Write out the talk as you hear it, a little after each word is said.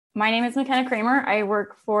My name is McKenna Kramer. I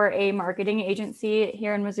work for a marketing agency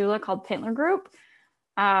here in Missoula called Pintler Group.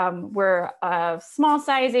 We're a small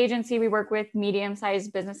size agency. We work with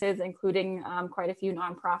medium-sized businesses, including quite a few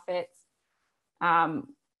nonprofits,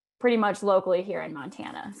 pretty much locally here in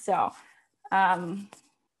Montana. So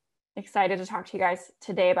excited to talk to you guys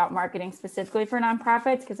today about marketing specifically for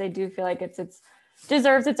nonprofits, because I do feel like it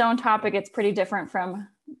deserves its own topic. It's pretty different from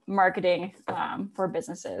marketing for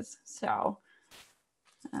businesses. So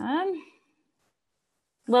a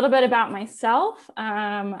little bit about myself.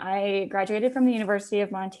 I graduated from the University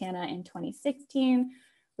of Montana in 2016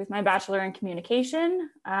 with my bachelor in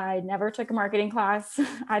communication. I never took a marketing class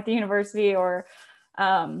at the university or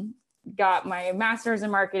got my master's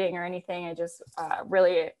in marketing or anything. I just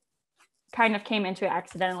really kind of came into it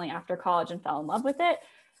accidentally after college and fell in love with it.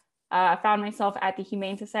 Found myself at the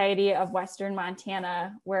Humane Society of Western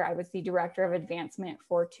Montana, where I was the director of advancement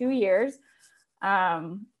for 2 years.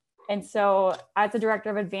 And so as a director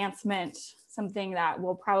of advancement, something that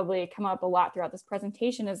will probably come up a lot throughout this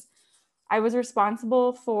presentation is I was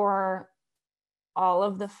responsible for all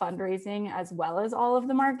of the fundraising as well as all of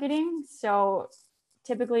the marketing. So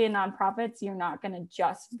typically in nonprofits, you're not going to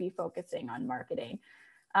just be focusing on marketing.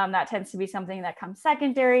 That tends to be something that comes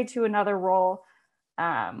secondary to another role,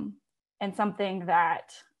 and something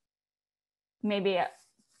that maybe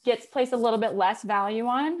gets placed a little bit less value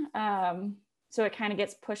on. So it kind of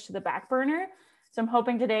gets pushed to the back burner. So I'm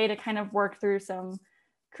hoping today to kind of work through some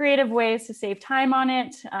creative ways to save time on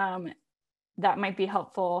it. That might be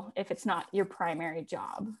helpful if it's not your primary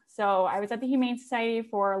job. So I was at the Humane Society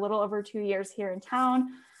for a little over 2 years here in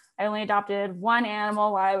town. I only adopted one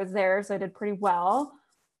animal while I was there, so I did pretty well.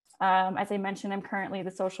 As I mentioned, I'm currently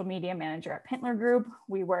the social media manager at Pintler Group.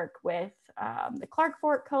 We work with the Clark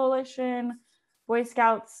Fork Coalition, Boy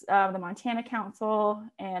Scouts, the Montana Council,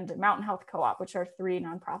 and Mountain Health Co-op, which are 3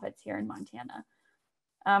 nonprofits here in Montana.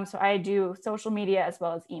 So I do social media as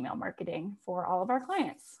well as email marketing for all of our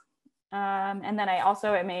clients. And then I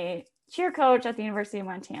also am a cheer coach at the University of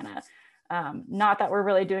Montana. Not that we're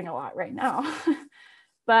really doing a lot right now,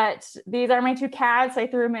 but these are my 2 cats. I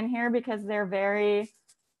threw them in here because they're very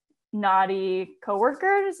naughty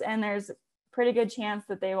coworkers, and there's a pretty good chance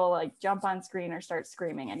that they will like jump on screen or start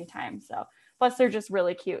screaming anytime. So plus they're just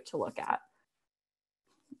really cute to look at.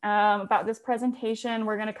 About this presentation,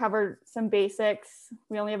 we're going to cover some basics.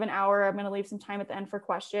 We only have an hour. I'm going to leave some time at the end for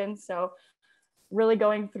questions. So really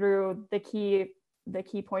going through the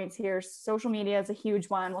key points here. Social media is a huge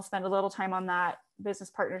one. We'll spend a little time on that.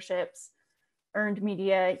 Business partnerships, earned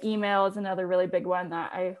media, email is another really big one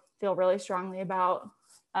that I feel really strongly about.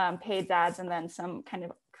 Paid ads, and then some kind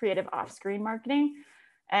of creative off-screen marketing,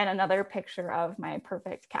 and another picture of my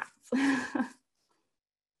perfect cats.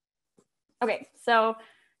 Okay, so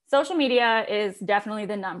social media is definitely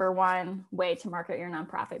the #1 way to market your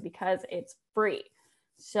nonprofit because it's free.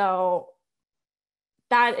 So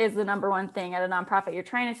that is the #1 thing at a nonprofit. You're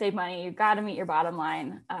trying to save money. You've got to meet your bottom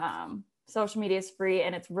line. Social media is free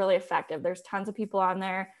and it's really effective. There's tons of people on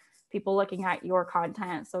there, people looking at your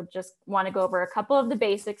content. So just want to go over a couple of the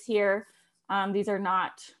basics here. These are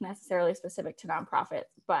not necessarily specific to nonprofits,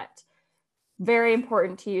 but very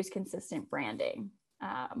important to use consistent branding.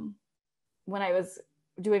 When I was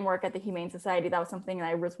doing work at the Humane Society, that was something that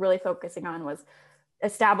I was really focusing on, was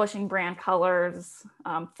establishing brand colors,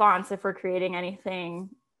 fonts if we're creating anything,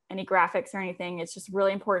 any graphics or anything. It's just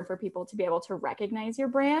really important for people to be able to recognize your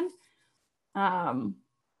brand.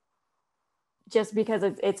 Just because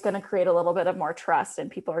it's going to create a little bit of more trust, and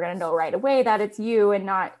people are going to know right away that it's you, and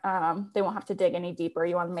not, they won't have to dig any deeper.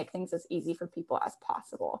 You want to make things as easy for people as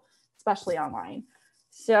possible, especially online.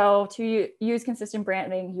 So to use consistent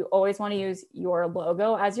branding, you always want to use your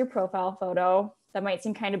logo as your profile photo. That might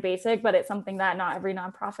seem kind of basic, but it's something that not every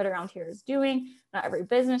nonprofit around here is doing. Not every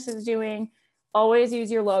business is doing. Always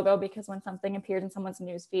use your logo, because when something appears in someone's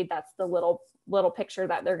newsfeed, that's the little picture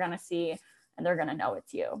that they're going to see, and they're going to know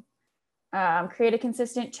it's you. Create a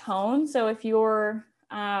consistent tone. So if you're,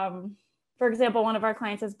 for example, one of our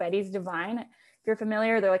clients is Betty's Divine. If you're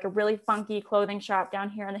familiar, they're like a really funky clothing shop down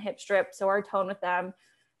here on the Hip Strip. So our tone with them,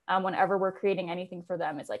 whenever we're creating anything for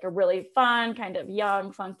them, is like a really fun, kind of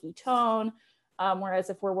young, funky tone. Whereas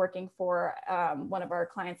if we're working for one of our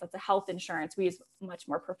clients that's a health insurance, we use much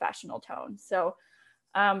more professional tone. So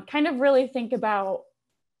kind of really think about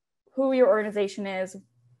who your organization is,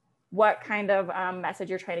 what kind of message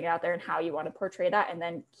you're trying to get out there, and how you want to portray that, and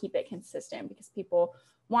then keep it consistent, because people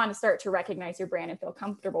want to start to recognize your brand and feel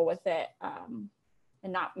comfortable with it, and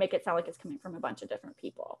not make it sound like it's coming from a bunch of different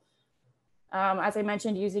people. As I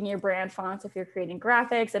mentioned, using your brand fonts if you're creating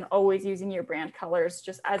graphics, and always using your brand colors,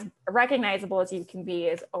 just as recognizable as you can be,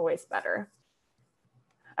 is always better.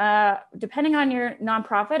 Depending on your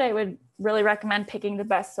nonprofit, I would really recommend picking the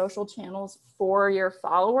best social channels for your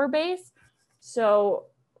follower base. So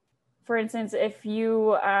for instance, if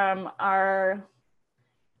you are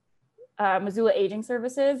Missoula Aging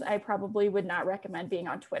Services, I probably would not recommend being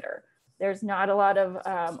on Twitter. There's not a lot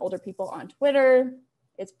of older people on Twitter.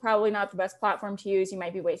 It's probably not the best platform to use. You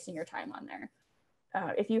might be wasting your time on there.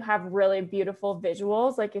 If you have really beautiful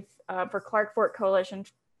visuals, like if for Clark Fork Coalition,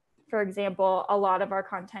 for example, a lot of our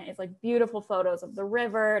content is like beautiful photos of the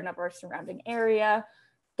river and of our surrounding area.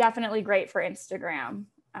 Definitely great for Instagram.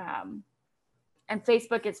 And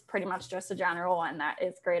Facebook is pretty much just a general one that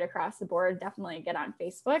is great across the board. Definitely get on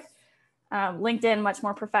Facebook. LinkedIn, much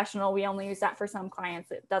more professional. We only use that for some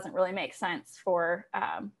clients. It doesn't really make sense for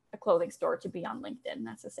a clothing store to be on LinkedIn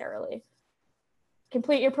necessarily.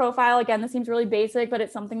 Complete your profile. Again, this seems really basic, but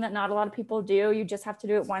it's something that not a lot of people do. You just have to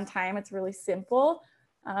do it one time. It's really simple.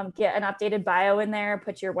 Get an updated bio in there,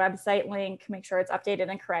 put your website link, make sure it's updated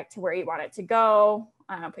and correct to where you want it to go,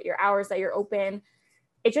 put your hours that you're open.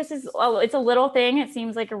 It just is, it's a little thing. It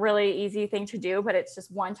seems like a really easy thing to do, but it's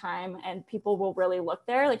just one time and people will really look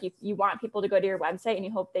there. Like you want people to go to your website and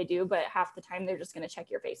you hope they do, but half the time they're just going to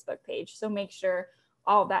check your Facebook page. So make sure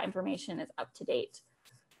all of that information is up to date.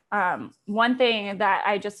 One thing that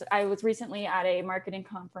I was recently at a marketing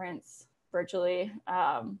conference virtually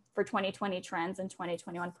for 2020 trends and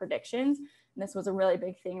 2021 predictions. And this was a really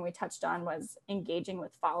big thing we touched on, was engaging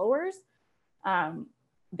with followers.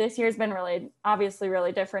 This year's been obviously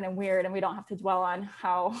really different and weird, and we don't have to dwell on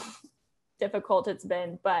how difficult it's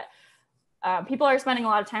been, but people are spending a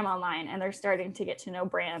lot of time online and they're starting to get to know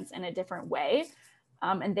brands in a different way.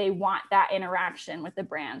 And they want that interaction with the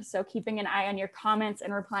brand. So keeping an eye on your comments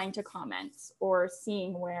and replying to comments, or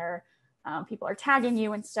seeing where people are tagging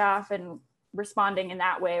you and stuff and responding in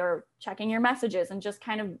that way, or checking your messages, and just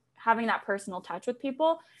kind of having that personal touch with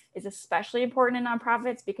people is especially important in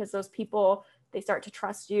nonprofits, because those people, they start to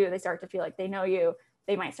trust you. They start to feel like they know you.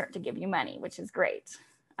 They might start to give you money, which is great.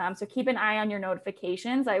 So keep an eye on your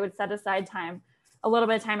notifications. I would set aside time, a little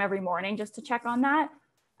bit of time every morning just to check on that.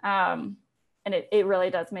 And it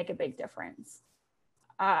really does make a big difference.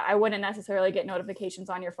 I wouldn't necessarily get notifications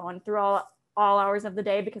on your phone through all hours of the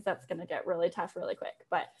day, because that's going to get really tough really quick,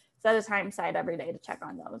 but set a time aside every day to check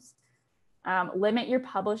on those. Limit your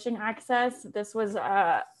publishing access. This was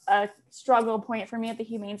a struggle point for me at the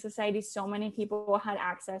Humane Society. So many people had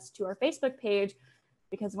access to our Facebook page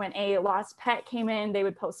because when a lost pet came in, they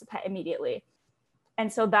would post a pet immediately.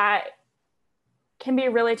 And so that can be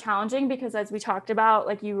really challenging, because as we talked about,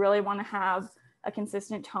 like, you really want to have a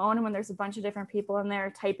consistent tone. And when there's a bunch of different people in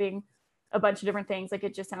there typing a bunch of different things, like,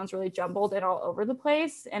 it just sounds really jumbled and all over the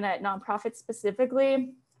place. And at nonprofits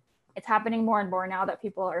specifically, it's happening more and more now that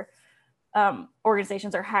people are,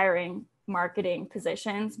 organizations are hiring marketing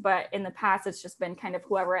positions, but in the past, it's just been kind of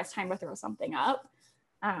whoever has time to throw something up.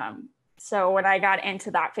 So when I got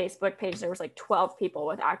into that Facebook page, there was like 12 people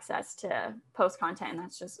with access to post content. And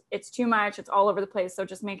that's just, it's too much. It's all over the place. So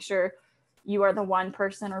just make sure you are the one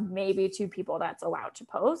person or maybe two people that's allowed to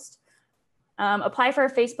post. Apply for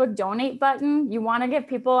a Facebook donate button. You want to give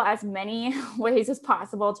people as many ways as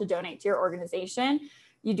possible to donate to your organization.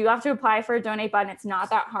 You do have to apply for a donate button. It's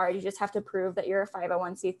not that hard. You just have to prove that you're a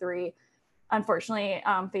 501c3. Unfortunately,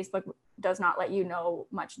 Facebook does not let you know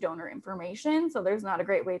much donor information. So there's not a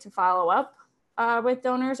great way to follow up with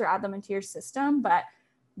donors or add them into your system, but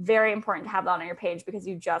very important to have that on your page, because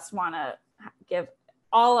you just want to give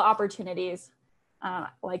all opportunities.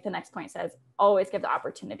 Like the next point says, always give the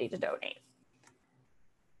opportunity to donate.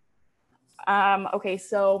 Okay,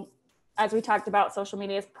 so as we talked about, social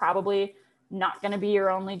media is probably not going to be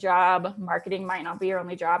your only job. Marketing might not be your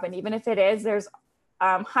only job. And even if it is, there's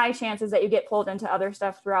high chances that you get pulled into other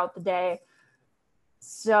stuff throughout the day.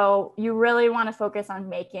 So you really want to focus on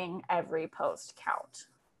making every post count.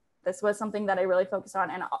 This was something that I really focused on.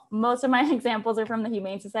 And most of my examples are from the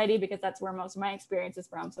Humane Society, because that's where most of my experience is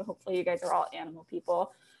from. So hopefully you guys are all animal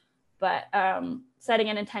people. But setting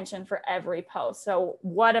an intention for every post. So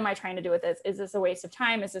what am I trying to do with this? Is this a waste of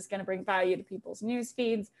time? Is this going to bring value to people's news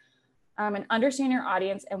feeds? And understand your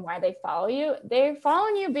audience and why they follow you. They're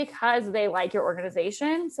following you because they like your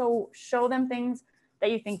organization. So show them things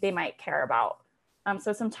that you think they might care about.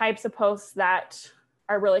 So some types of posts that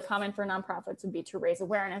are really common for nonprofits would be to raise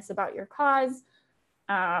awareness about your cause,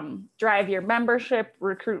 drive your membership,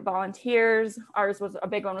 recruit volunteers. Ours was a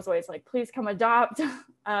big one, was always like, please come adopt.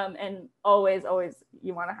 And always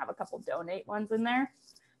you want to have a couple donate ones in there.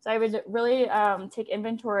 So I would really take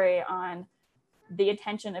inventory on the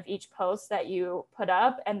intention of each post that you put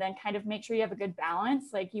up, and then kind of make sure you have a good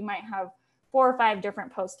balance. Like you might have 4 or 5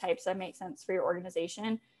 different post types that make sense for your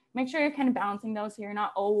organization. Make sure you're kind of balancing those so you're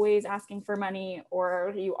not always asking for money,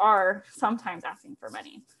 or you are sometimes asking for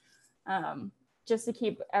money, just to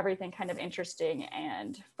keep everything kind of interesting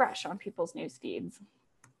and fresh on people's news feeds.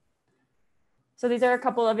 So these are a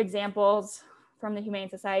couple of examples from the Humane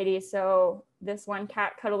Society. So this one,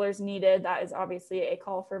 cat cuddlers needed, that is obviously a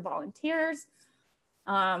call for volunteers.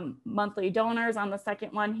 Monthly donors on the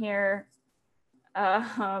second one here.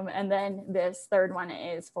 And then this third one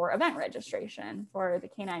is for event registration for the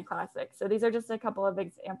Canine Classic. So these are just a couple of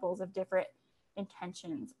examples of different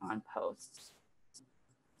intentions on posts.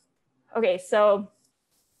 Okay, so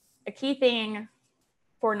a key thing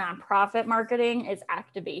for nonprofit marketing is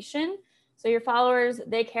activation. So your followers,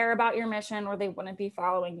 they care about your mission or they wouldn't be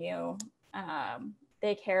following you.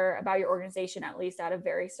 They care about your organization, at least at a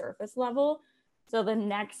very surface level. So the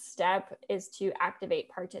next step is to activate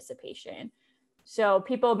participation. So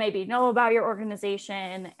people maybe know about your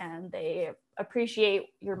organization and they appreciate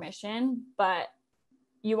your mission, but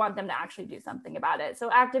you want them to actually do something about it.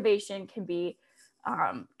 So activation can be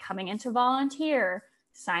coming in to volunteer,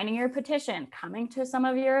 signing your petition, coming to some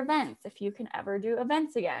of your events, if you can ever do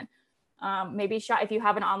events again. Maybe if you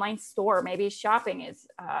have an online store, maybe shopping is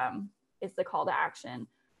the call to action.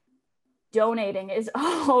 Donating is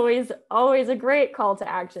always a great call to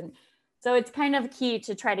action. So it's kind of key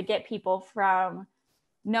to try to get people from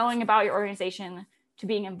knowing about your organization to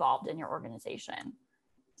being involved in your organization.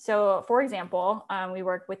 So for example, we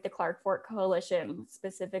work with the Clark Fork Coalition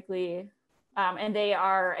specifically, and they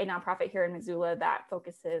are a nonprofit here in Missoula that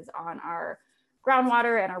focuses on our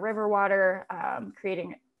groundwater and our river water,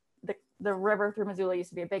 creating the river through Missoula used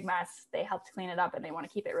to be a big mess. They helped clean it up and they want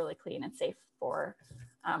to keep it really clean and safe for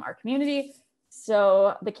our community.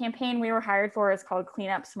 So the campaign we were hired for is called Clean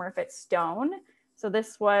Up Smurfit Stone. So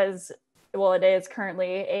this was, well, it is currently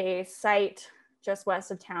a site just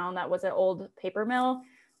west of town that was an old paper mill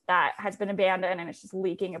that has been abandoned, and it's just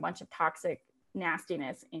leaking a bunch of toxic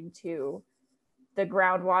nastiness into the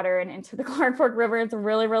groundwater and into the Clark Fork River. It's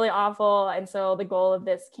really, really awful. And so the goal of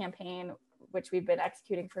this campaign, which we've been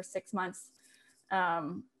executing for 6 months,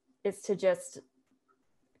 is to just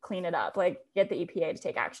clean it up, like get the EPA to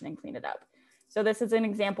take action and clean it up. So this is an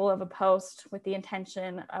example of a post with the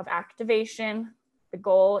intention of activation. The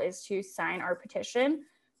goal is to sign our petition.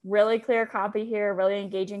 Really clear copy here, really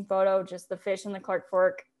engaging photo, just the fish in the Clark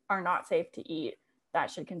Fork are not safe to eat. That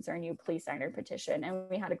should concern you. Please sign our petition. And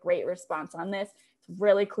we had a great response on this. It's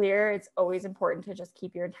really clear. It's always important to just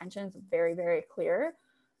keep your intentions very, very clear,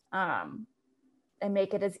 and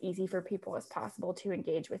make it as easy for people as possible to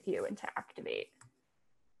engage with you and to activate.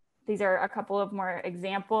 These are a couple of more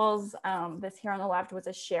examples. This here on the left was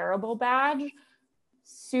a shareable badge.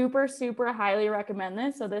 Super, super highly recommend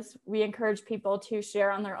this. So this, we encourage people to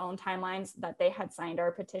share on their own timelines that they had signed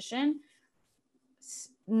our petition.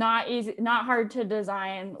 Not easy, not hard to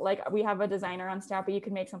design. Like we have a designer on staff, but you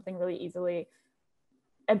can make something really easily.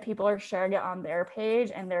 And people are sharing it on their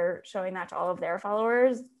page and they're showing that to all of their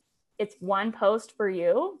followers. It's one post for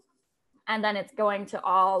you. And then it's going to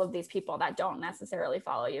all of these people that don't necessarily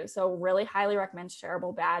follow you. So really highly recommend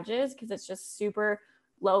shareable badges because it's just super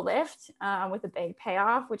low lift with a big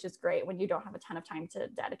payoff, which is great when you don't have a ton of time to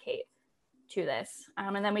dedicate to this.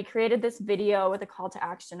 And then we created this video with a call to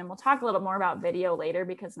action, and we'll talk a little more about video later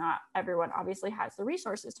because not everyone obviously has the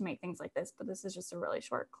resources to make things like this, but this is just a really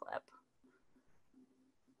short clip.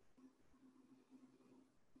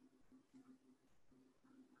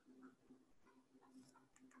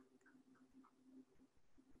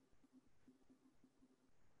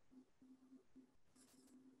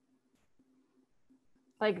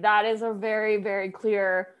 Like that is a very, very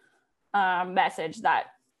clear message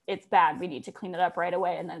that it's bad. We need to clean it up right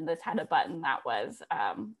away. And then this had a button that was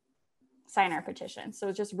sign our petition. So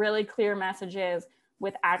it's just really clear messages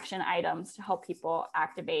with action items to help people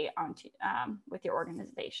activate onto with your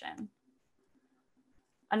organization.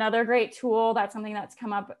 Another great tool, that's something that's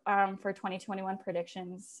come up for 2021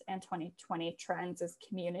 predictions and 2020 trends, is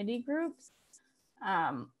community groups.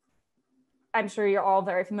 I'm sure you're all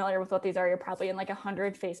very familiar with what these are. You're probably in like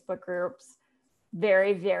 100 Facebook groups,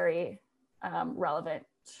 very, very relevant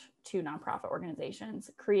to nonprofit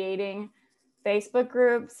organizations. Creating Facebook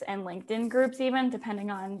groups and LinkedIn groups, even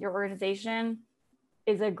depending on your organization,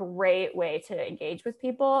 is a great way to engage with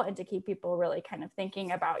people and to keep people really kind of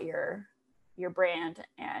thinking about your brand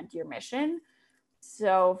and your mission.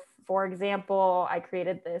 So for example, I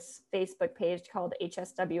created this Facebook page called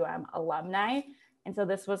HSWM Alumni. And so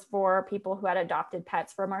this was for people who had adopted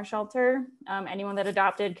pets from our shelter. Anyone that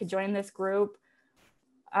adopted could join this group.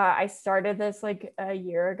 I started this like a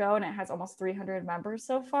year ago and it has almost 300 members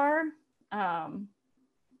so far. And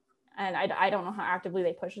I don't know how actively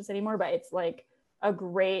they push this anymore, but it's like a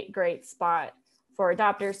great spot for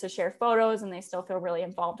adopters to share photos and they still feel really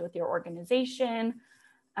involved with your organization.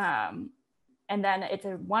 And then it's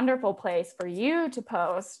a wonderful place for you to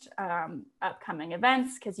post upcoming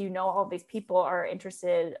events because you know all these people are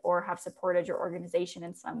interested or have supported your organization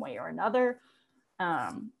in some way or another.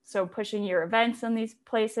 So pushing your events in these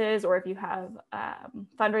places, or if you have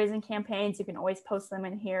fundraising campaigns, you can always post them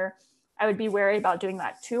in here. I would be wary about doing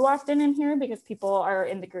that too often in here because people are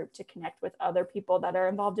in the group to connect with other people that are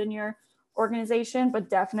involved in your organization. But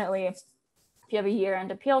definitely, if you have a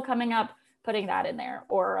year-end appeal coming up, putting that in there,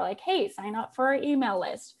 or like, hey, sign up for our email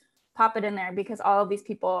list, pop it in there because all of these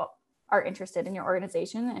people are interested in your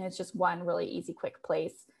organization. And it's just one really easy, quick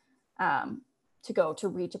place to go to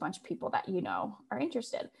reach a bunch of people that you know are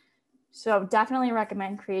interested. So definitely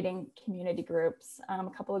recommend creating community groups. A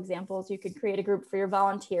couple examples, you could create a group for your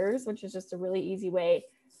volunteers, which is just a really easy way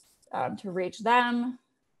to reach them,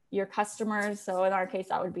 your customers. So in our case,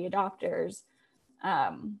 that would be adopters.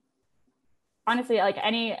 Honestly, like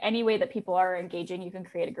any way that people are engaging, you can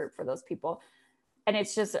create a group for those people. And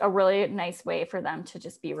it's just a really nice way for them to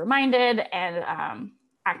just be reminded and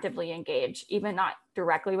actively engage, even not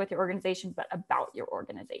directly with your organization, but about your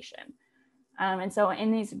organization. And so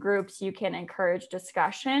in these groups, you can encourage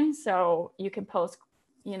discussion. So you can post,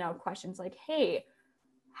 questions like, hey,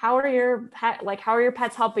 how are your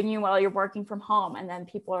pets helping you while you're working from home? And then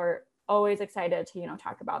people are always excited to,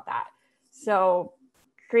 talk about that. So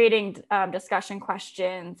creating discussion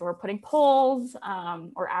questions or putting polls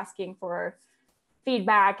or asking for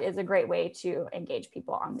feedback is a great way to engage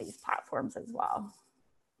people on these platforms as well.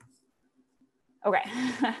 Okay,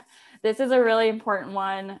 this is a really important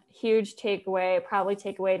one, huge takeaway, probably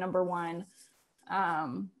takeaway number one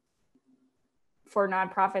for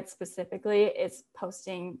nonprofits specifically is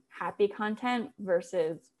posting happy content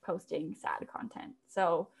versus posting sad content.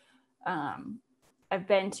 So I've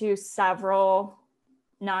been to several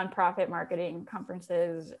nonprofit marketing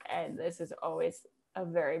conferences, and this is always a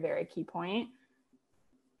very, very key point.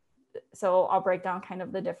 So I'll break down kind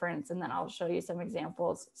of the difference and then I'll show you some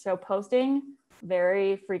examples. So posting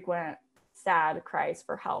very frequent sad cries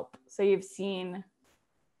for help. So you've seen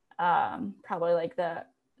probably like the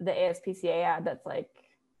ASPCA ad that's like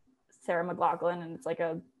Sarah McLachlan and it's like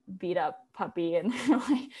a beat up puppy and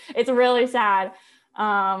like, it's really sad.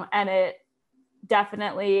 And it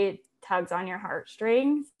definitely tugs on your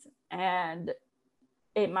heartstrings and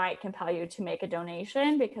it might compel you to make a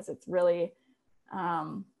donation because it's really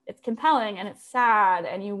it's compelling and it's sad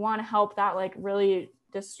and you want to help that like really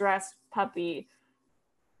distressed puppy,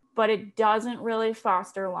 but it doesn't really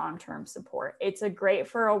foster long-term support. It's great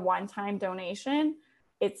for a one-time donation.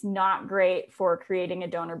 It's not great for creating a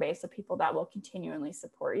donor base of people that will continually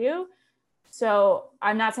support you. So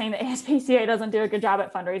I'm not saying that ASPCA doesn't do a good job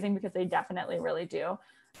at fundraising because they definitely really do.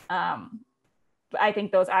 But I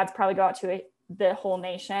think those ads probably go out to the whole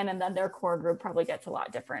nation and then their core group probably gets a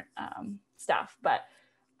lot different stuff. But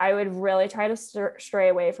I would really try to stray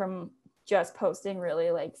away from just posting really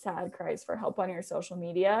like sad cries for help on your social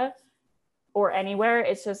media or anywhere.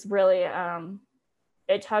 It's just really,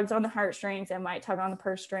 it tugs on the heartstrings. It might tug on the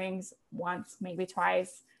purse strings once, maybe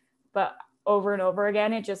twice, but over and over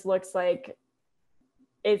again, it just looks like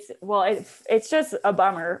it's just a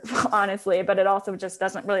bummer, honestly, but it also just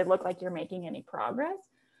doesn't really look like you're making any progress.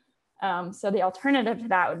 So the alternative to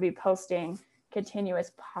that would be posting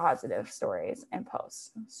continuous positive stories and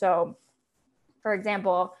posts. So for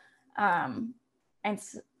example, and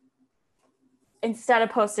instead of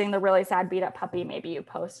posting the really sad beat up puppy, maybe you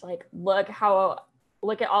post like, look at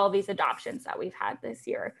all of these adoptions that we've had this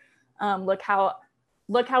year. Look how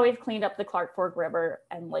we've cleaned up the Clark Fork River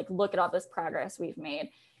and like, look at all this progress we've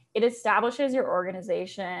made. It establishes your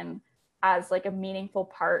organization as like a meaningful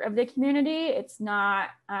part of the community. It's not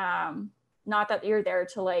that you're there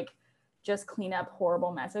to like just clean up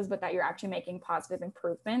horrible messes, but that you're actually making positive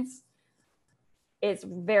improvements. It's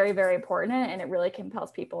very, very important and it really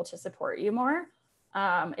compels people to support you more.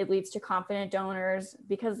 It leads to confident donors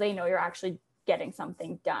because they know you're actually getting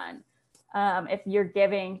something done. If you're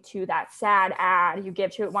giving to that sad ad, you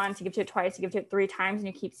give to it once, you give to it twice, you give to it 3 times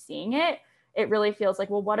and you keep seeing it, it really feels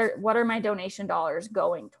like, well, what are my donation dollars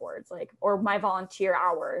going towards, like, or my volunteer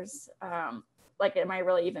hours? Like, am I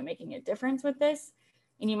really even making a difference with this?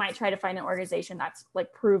 And you might try to find an organization that's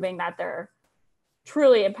like proving that they're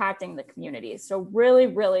truly impacting the community. So really,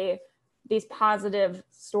 really these positive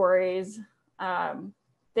stories,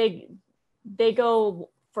 they go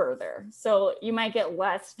further. So you might get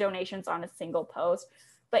less donations on a single post,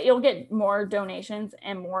 but you'll get more donations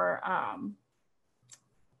and more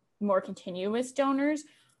continuous donors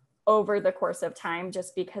over the course of time,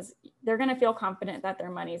 just because they're going to feel confident that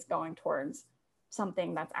their money is going towards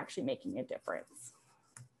something that's actually making a difference.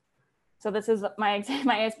 So this is my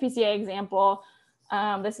SPCA example.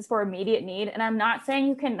 This is for immediate need. And I'm not saying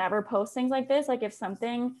you can never post things like this. Like if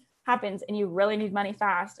something happens and you really need money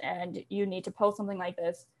fast and you need to post something like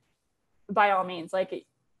this, by all means, like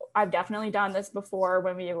I've definitely done this before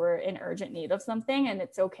when we were in urgent need of something, and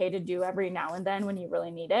it's okay to do every now and then when you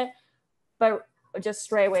really need it, but just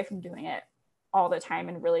stray away from doing it all the time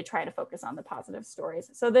and really try to focus on the positive stories.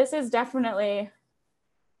 So this is definitely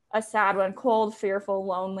a sad one. Cold, fearful,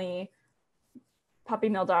 lonely, puppy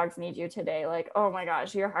mill dogs need you today. Like, oh my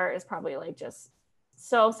gosh, your heart is probably like just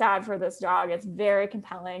so sad for this dog. It's very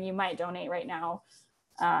compelling. You might donate right now.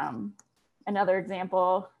 Another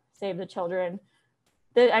example, Save the Children.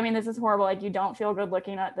 I mean, this is horrible. Like, you don't feel good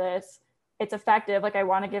looking at this. It's effective. Like, I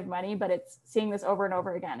want to give money, but it's seeing this over and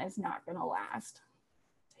over again is not going to last.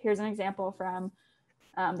 Here's an example from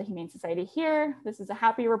the Humane Society here. This is a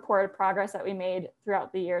happy report of progress that we made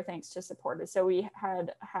throughout the year thanks to supporters. So we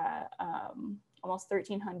had almost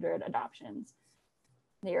 1,300 adoptions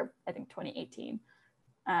in the year, I think 2018.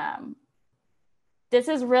 This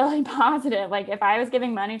is really positive. Like if I was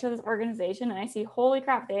giving money to this organization and I see, holy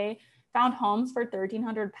crap, they found homes for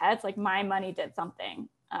 1,300 pets, like my money did something.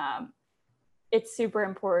 It's super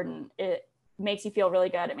important. It makes you feel really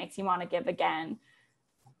good. It makes you want to give again.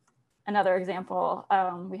 Another example,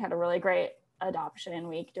 we had a really great adoption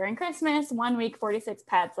week during Christmas. 1 week, 46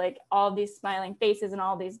 pets, like all of these smiling faces and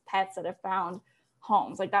all these pets that have found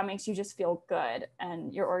homes. Like that makes you just feel good,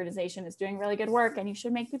 and your organization is doing really good work, and you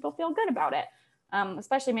should make people feel good about it.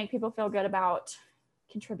 Especially make people feel good about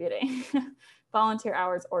contributing volunteer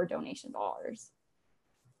hours or donation dollars.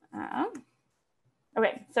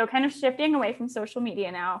 Okay, so kind of shifting away from social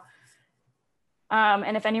media now.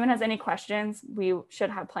 And if anyone has any questions, we should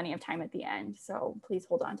have plenty of time at the end. So please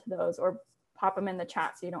hold on to those or pop them in the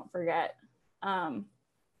chat so you don't forget.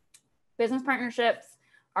 Business partnerships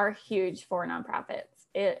are huge for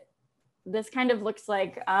nonprofits. This kind of looks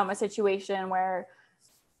like a situation where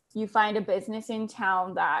you find a business in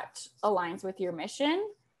town that aligns with your mission,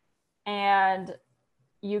 and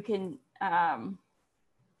you can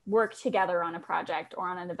work together on a project or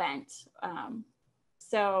on an event.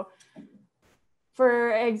 So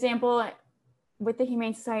for example, with the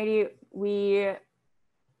Humane Society, we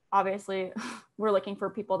obviously we're looking for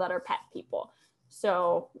people that are pet people.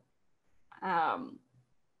 So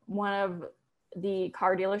one of the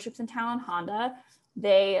car dealerships in town, Honda,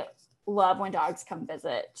 they love when dogs come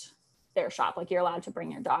visit their shop. Like you're allowed to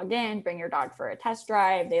bring your dog in, bring your dog for a test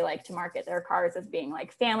drive. They like to market their cars as being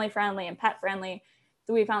like family friendly and pet friendly.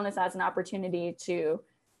 So we found this as an opportunity to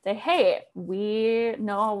say, hey, we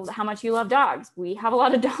know how much you love dogs. We have a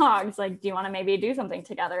lot of dogs. Like, do you want to maybe do something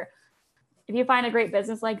together? If you find a great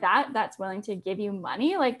business like that, that's willing to give you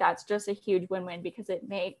money, like that's just a huge win-win, because it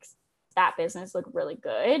makes that business look really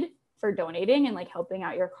good for donating and like helping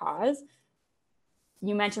out your cause.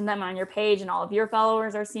 You mention them on your page and all of your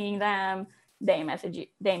followers are seeing them. They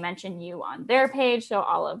mention you on their page, so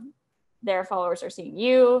all of their followers are seeing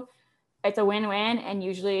you. It's a win-win, and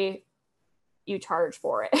usually you charge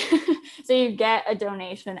for it. So you get a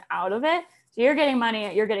donation out of it. So you're getting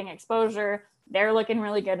money, you're getting exposure, they're looking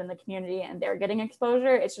really good in the community and they're getting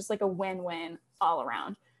exposure. It's just like a win-win all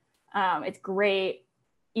around. It's great,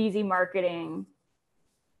 easy marketing.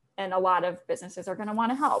 And a lot of businesses are going to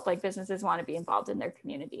want to help. Like businesses want to be involved in their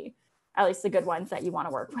community, at least the good ones that you want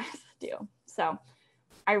to work with do. So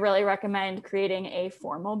I really recommend creating a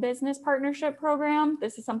formal business partnership program.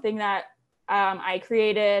 This is something that I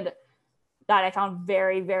created that I found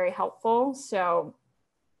very, very helpful. So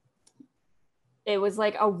it was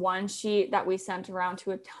like a one sheet that we sent around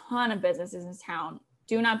to a ton of businesses in town.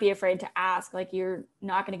 Do not be afraid to ask. Like you're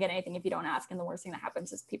not going to get anything if you don't ask. And the worst thing that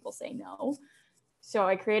happens is people say no. So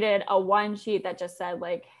I created a one sheet that just said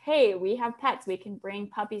like, hey, we have pets. We can bring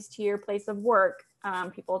puppies to your place of work.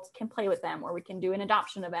 People can play with them, or we can do an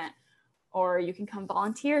adoption event, or you can come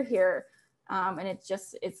volunteer here. And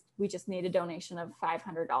we just need a donation of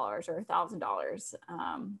 $500 or $1,000.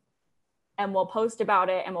 And we'll post about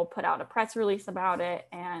it, and we'll put out a press release about it.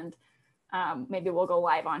 And maybe we'll go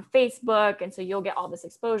live on Facebook. And so you'll get all this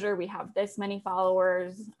exposure. We have this many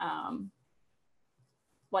followers.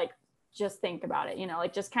 Like, just think about it,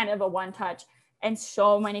 like just kind of a one touch, and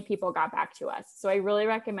so many people got back to us. So I really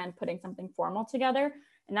recommend putting something formal together,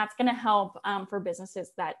 and that's going to help for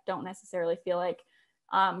businesses that don't necessarily feel like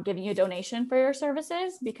giving you a donation for your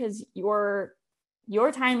services, because you're your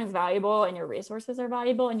time is valuable and your resources are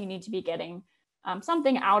valuable, and you need to be getting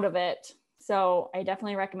something out of it. So I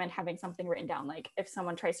definitely recommend having something written down. Like if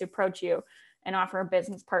someone tries to approach you and offer a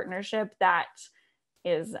business partnership that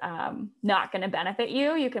is not going to benefit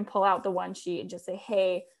you, you can pull out the one sheet and just say,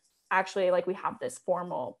 hey, actually, like we have this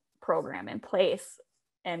formal program in place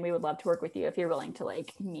and we would love to work with you if you're willing to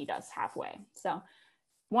like meet us halfway. So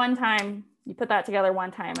one time you put that together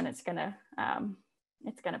one time and it's gonna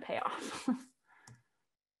pay off.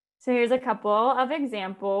 So here's a couple of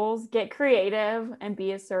examples. Get creative and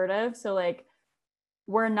be assertive. So like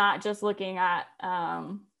we're not just looking at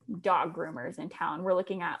dog groomers in town. We're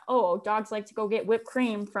looking at, oh, dogs like to go get whipped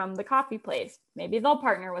cream from the coffee place. Maybe they'll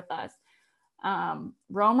partner with us.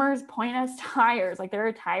 Roamers Point Us Tires, like they're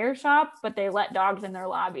a tire shop, but they let dogs in their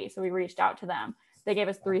lobby. So we reached out to them. They gave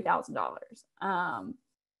us $3,000.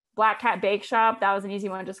 Black Cat Bake Shop, that was an easy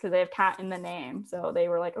one just because they have cat in the name. So they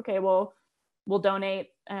were like, okay, well, we'll donate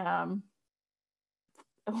from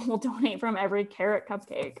every carrot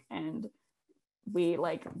cupcake. And we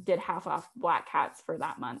like did half off Black Cats for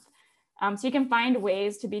that month. So you can find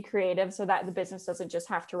ways to be creative so that the business doesn't just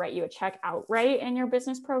have to write you a check outright in your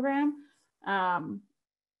business program. In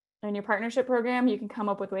your partnership program, you can come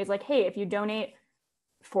up with ways like, hey, if you donate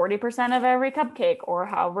 40% of every cupcake or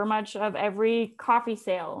however much of every coffee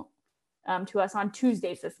sale to us on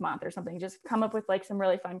Tuesdays this month or something, just come up with like some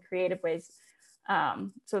really fun creative ways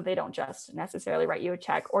so they don't just necessarily write you a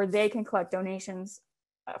check, or they can collect donations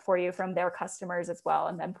for you from their customers as well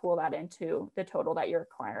and then pool that into the total that you're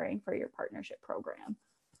acquiring for your partnership program.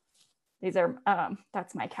 These are,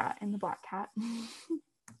 that's my cat and the Black Cat.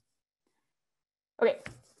 Okay,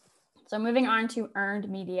 so moving on to earned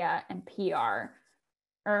media and PR.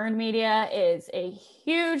 Earned media is a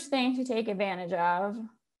huge thing to take advantage of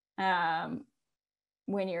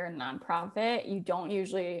when you're a nonprofit. You don't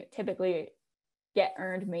typically get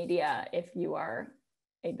earned media if you are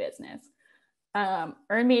a business.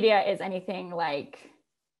 Earned media is anything like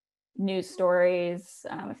news stories.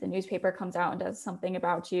 If the newspaper comes out and does something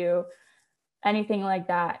about you, anything like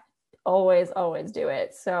that, always do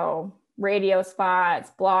it. So radio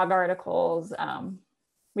spots, blog articles,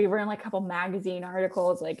 we were in like a couple magazine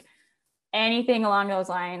articles, like anything along those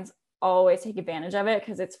lines, always take advantage of it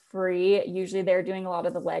because it's free. Usually they're doing a lot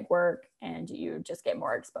of the legwork and you just get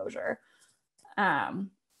more exposure.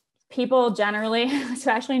 People generally,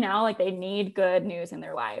 especially now, like they need good news in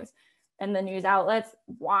their lives and the news outlets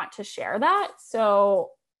want to share that.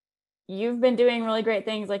 So you've been doing really great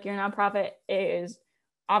things. Like your nonprofit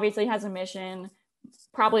obviously has a mission.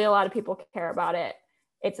 Probably a lot of people care about it.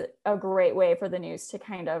 It's a great way for the news to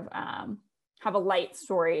kind of have a light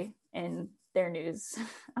story in their news,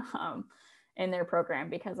 in their program,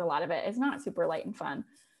 because a lot of it is not super light and fun.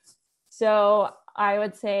 So I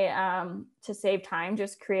would say to save time,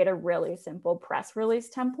 just create a really simple press release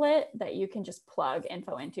template that you can just plug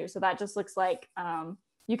info into. So that just looks like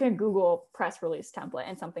you can Google press release template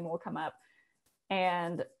and something will come up,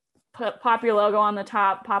 and pop your logo on the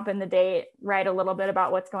top, pop in the date, write a little bit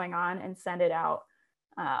about what's going on and send it out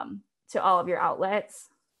to all of your outlets.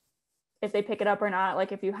 If they pick it up or not,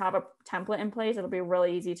 like if you have a template in place, it'll be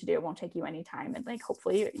really easy to do. It won't take you any time, and like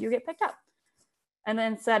hopefully you get picked up. And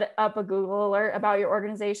then set up a Google alert about your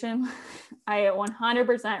organization. I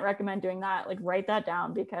 100% recommend doing that. Like write that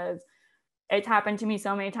down, because it's happened to me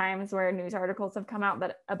so many times where news articles have come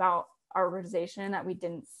out about our organization that we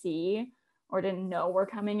didn't see or didn't know were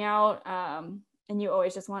coming out. And you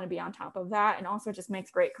always just want to be on top of that. And also just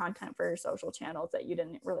makes great content for your social channels that you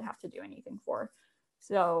didn't really have to do anything for.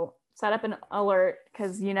 So set up an alert,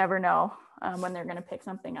 because you never know when they're going to pick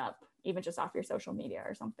something up, even just off your social media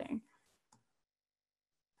or something.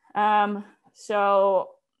 So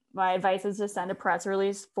my advice is to send a press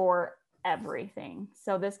release for everything.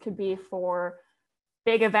 So this could be for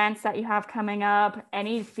big events that you have coming up,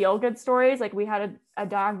 any feel-good stories. Like we had a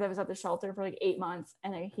dog that was at the shelter for like 8 months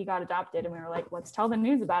and he got adopted, and we were like, let's tell the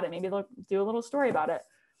news about it. Maybe they'll do a little story about it.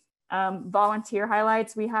 Volunteer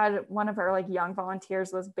highlights. We had one of our like young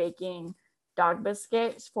volunteers was baking dog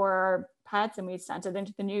biscuits for our pets, and we sent it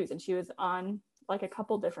into the news, and she was on like a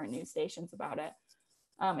couple different news stations about it.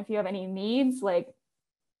 If you have any needs, like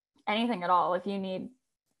anything at all, if you're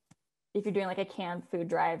doing like a canned food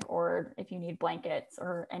drive, or if you need blankets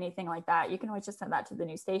or anything like that, you can always just send that to the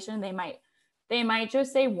news station. They might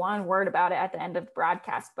just say one word about it at the end of the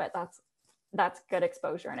broadcast, but that's good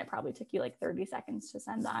exposure. And it probably took you like 30 seconds to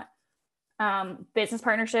send that. Business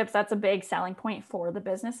partnerships, that's a big selling point for the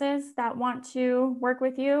businesses that want to work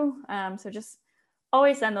with you. So just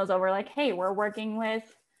always send those over like, hey, we're working with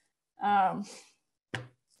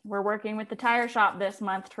we're working with the tire shop this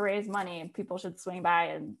month to raise money, and people should swing by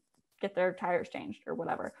and get their tires changed or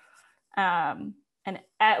whatever. And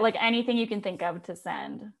like anything you can think of to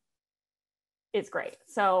send is great.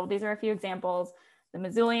 So these are a few examples. The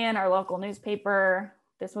Missoulian, our local newspaper,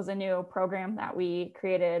 this was a new program that we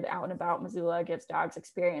created out and about. Missoula gives dogs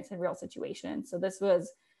experience in real situations. So this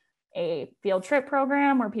was a field trip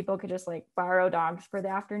program where people could just like borrow dogs for the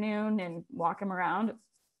afternoon and walk them around.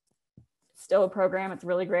 Still a program. It's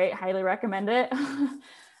really great. Highly recommend it.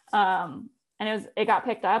 And it got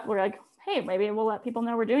picked up. We're like, hey, maybe we'll let people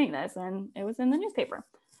know we're doing this. And it was in the newspaper.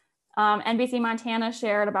 NBC Montana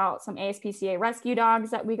shared about some ASPCA rescue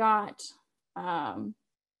dogs that we got.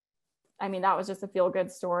 I mean, that was just a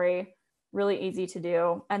feel-good story, really easy to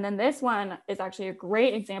do. And then this one is actually a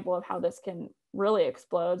great example of how this can really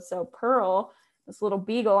explode. So Pearl, this little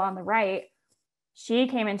beagle on the right, she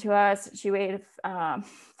came into us, she weighed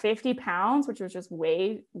 50 pounds, which was just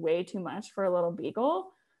way, way too much for a little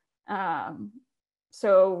beagle.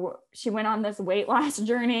 So she went on this weight loss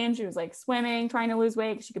journey, and she was like swimming, trying to lose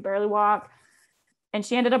weight. She could barely walk. And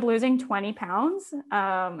she ended up losing 20 pounds.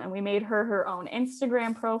 And we made her own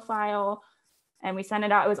Instagram profile, and we sent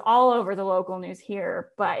it out. It was all over the local news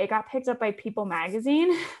here, but it got picked up by People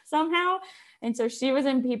Magazine somehow. And so she was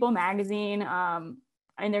in People Magazine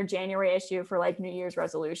in their January issue for like New Year's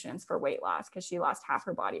resolutions for weight loss, because she lost half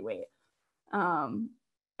her body weight.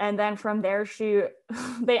 And then from there,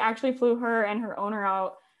 they actually flew her and her owner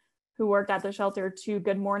out, who worked at the shelter, to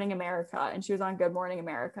Good Morning America. And she was on Good Morning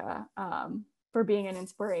America for being an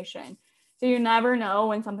inspiration. So you never know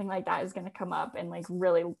when something like that is going to come up and like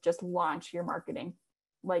really just launch your marketing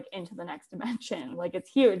like into the next dimension. Like it's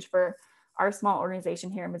huge for our small organization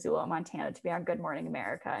here in Missoula, Montana, to be on Good Morning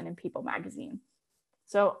America and in People Magazine.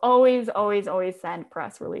 So always, always, always send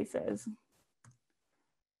press releases.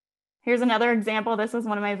 Here's another example. This was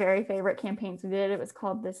one of my very favorite campaigns we did. It was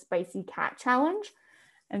called the Spicy Cat Challenge.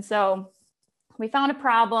 And so we found a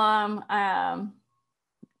problem.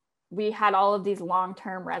 We had all of these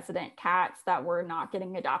long-term resident cats that were not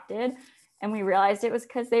getting adopted. And we realized it was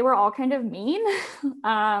because they were all kind of mean.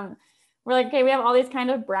 We're like, okay, we have all these kind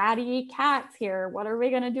of bratty cats here. What are we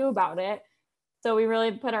going to do about it? So we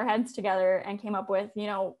really put our heads together and came up with,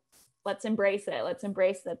 let's embrace it. Let's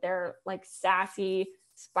embrace that they're like sassy,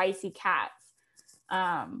 spicy cats.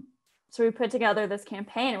 So we put together this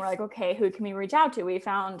campaign, and we're like, okay, who can we reach out to? We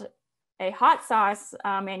found a hot sauce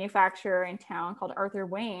manufacturer in town called Arthur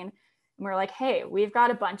Wayne. And we're like, hey, we've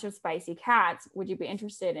got a bunch of spicy cats. Would you be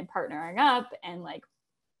interested in partnering up and like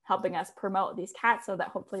helping us promote these cats so that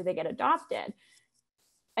hopefully they get adopted?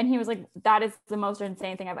 And he was like, that is the most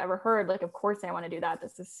insane thing I've ever heard. Like, of course I want to do that.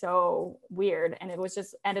 This is so weird. And it was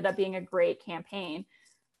just ended up being a great campaign.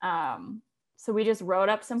 So we just wrote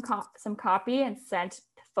up some copy and sent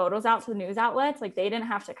photos out to the news outlets. Like they didn't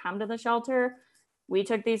have to come to the shelter. We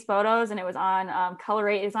took these photos, and it was on Color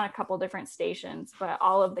 8. It was on a couple different stations, but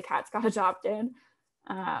all of the cats got adopted.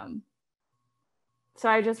 So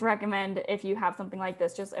I just recommend, if you have something like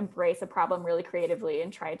this, just embrace a problem really creatively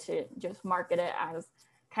and try to just market it as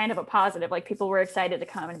kind of a positive. Like people were excited to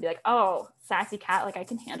come and be like, oh, sassy cat, like I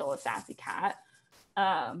can handle a sassy cat.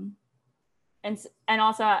 And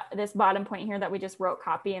also this bottom point here that we just wrote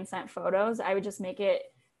copy and sent photos, I would just make it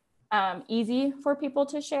easy for people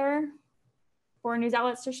to share, for news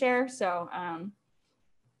outlets to share. So,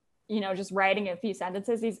 just writing a few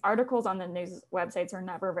sentences. These articles on the news websites are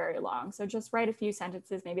never very long. So just write a few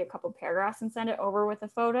sentences, maybe a couple paragraphs, and send it over with a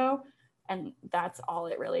photo. And that's all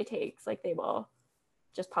it really takes. Like they will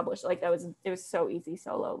just publish. Like it was so easy,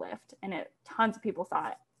 so low lift. And tons of people saw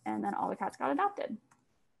it. And then all the cats got adopted.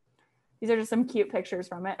 These are just some cute pictures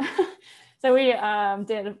from it. So we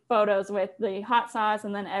did photos with the hot sauce,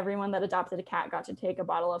 and then everyone that adopted a cat got to take a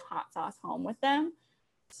bottle of hot sauce home with them.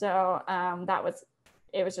 So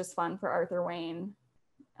it was just fun for Arthur Wayne.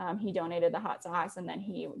 He donated the hot sauce, and then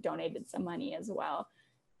he donated some money as well.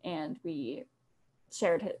 And we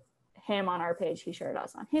shared him on our page. He shared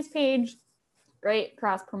us on his page. Great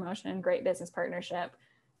cross promotion, great business partnership,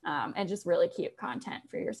 and just really cute content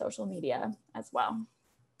for your social media as well.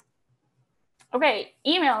 Okay,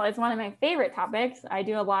 email is one of my favorite topics. I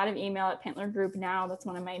do a lot of email at Pintler Group now. That's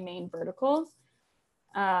one of my main verticals.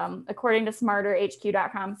 According to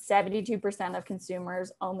smarterhq.com, 72% of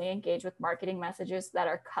consumers only engage with marketing messages that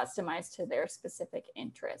are customized to their specific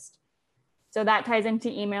interest. So that ties into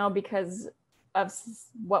email because of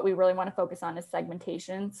what we really want to focus on is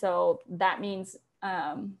segmentation. So that means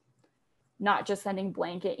not just sending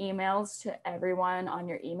blanket emails to everyone on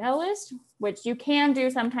your email list, which you can do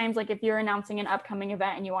sometimes. Like if you're announcing an upcoming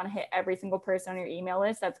event and you want to hit every single person on your email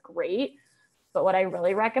list, that's great. But what I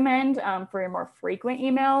really recommend for your more frequent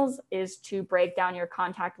emails is to break down your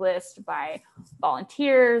contact list by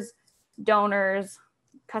volunteers, donors,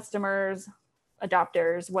 customers,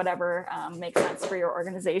 adopters, whatever makes sense for your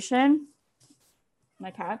organization.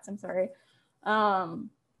 My cats, I'm sorry. And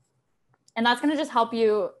that's going to just help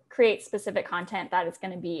you create specific content that is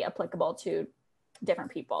going to be applicable to different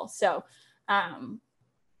people. So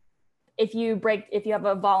if you have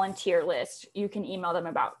a volunteer list, you can email them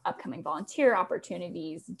about upcoming volunteer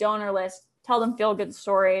opportunities. Donor list, tell them feel good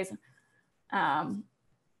stories.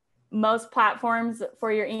 Most platforms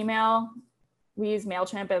for your email, we use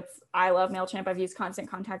MailChimp. I love MailChimp. I've used Constant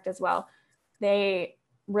Contact as well. They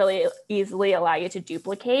really easily allow you to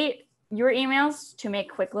duplicate your emails to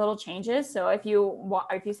make quick little changes. So if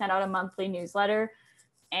you send out a monthly newsletter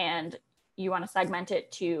and you want to segment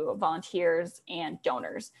it to volunteers and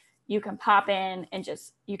donors, you can pop in and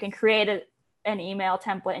you can create an email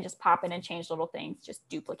template and just pop in and change little things, just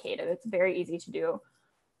duplicate it. It's very easy to do.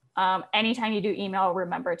 Anytime you do email,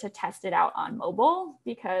 remember to test it out on mobile,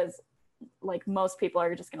 because like most people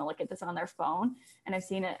are just going to look at this on their phone. And I've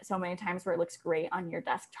seen it so many times where it looks great on your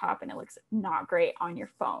desktop and it looks not great on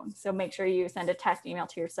your phone. So make sure you send a test email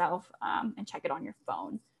to yourself and check it on your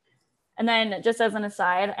phone. And then just as an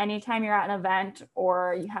aside, anytime you're at an event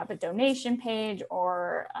or you have a donation page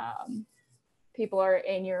or people are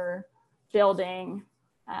in your building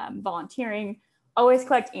volunteering, always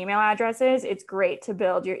collect email addresses. It's great to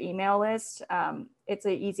build your email list. It's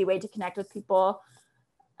an easy way to connect with people.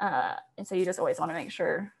 And so you just always want to make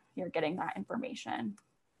sure you're getting that information.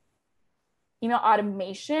 Email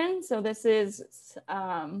automation. So this is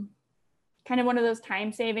kind of one of those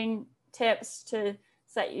time-saving tips to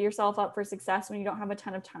set yourself up for success when you don't have a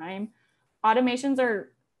ton of time. Automations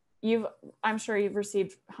I'm sure you've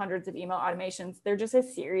received hundreds of email automations. They're just a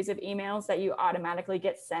series of emails that you automatically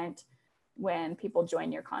get sent when people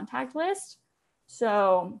join your contact list.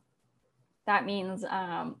 So that means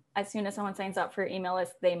as soon as someone signs up for your email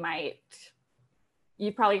list,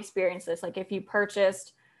 you probably experienced this. Like if you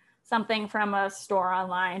purchased something from a store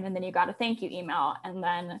online and then you got a thank you email, and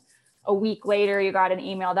then a week later you got an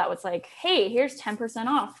email that was like, hey, here's 10%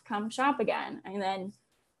 off, come shop again. And then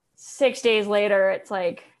 6 days later, it's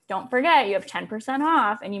like, don't forget you have 10%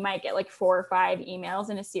 off. And you might get like 4 or 5 emails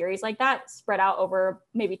in a series like that spread out over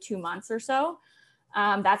maybe 2 months or so.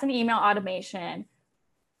 That's an email automation.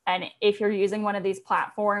 And if you're using one of these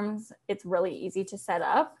platforms, it's really easy to set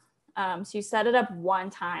up. So you set it up one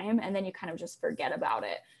time and then you kind of just forget about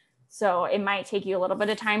it. So it might take you a little bit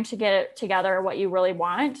of time to get together what you really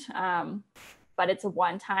want, but it's a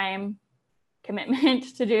one-time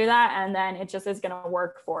commitment to do that. And then it just is going to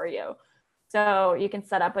work for you. So you can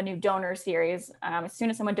set up a new donor series. As soon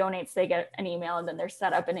as someone donates, they get an email, and then they're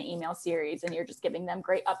set up in an email series, and you're just giving them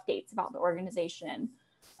great updates about the organization.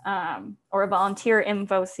 Or a volunteer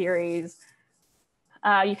info series.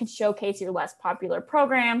 You can showcase your less popular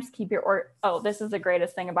programs, this is the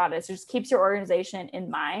greatest thing about it. It just keeps your organization in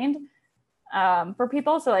mind for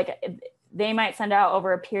people. So like they might send out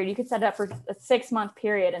over a period, you could set it up for a 6-month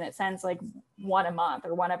period and it sends like one a month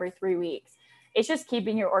or one every 3 weeks. It's just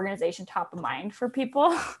keeping your organization top of mind for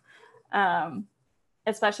people,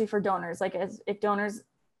 especially for donors. Like if donors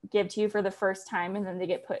give to you for the first time and then they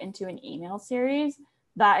get put into an email series,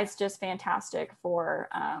 that is just fantastic for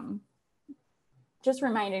just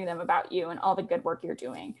reminding them about you and all the good work you're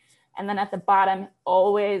doing. And then at the bottom,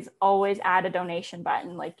 always add a donation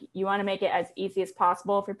button. Like you want to make it as easy as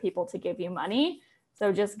possible for people to give you money.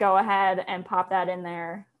 So just go ahead and pop that in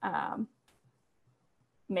there.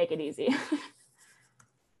 Make it easy.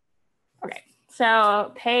 Okay,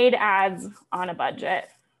 so paid ads on a budget.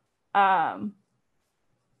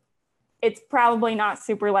 It's probably not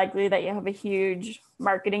super likely that you have a huge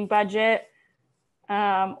marketing budget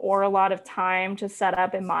or a lot of time to set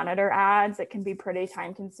up and monitor ads. It can be pretty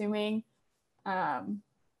time consuming.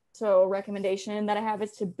 So a recommendation that I have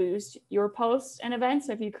is to boost your posts and events.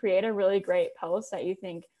 So if you create a really great post that you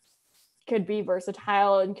think could be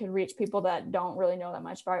versatile and could reach people that don't really know that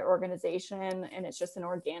much about your organization, and it's just an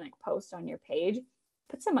organic post on your page,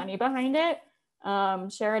 put some money behind it.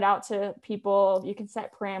 Share it out to people. You can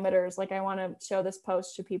set parameters. Like I want to show this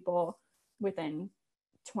post to people within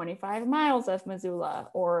 25 miles of Missoula,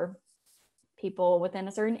 or people within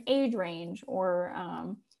a certain age range, or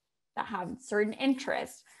that have certain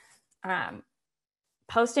interests.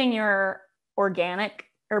 Posting your organic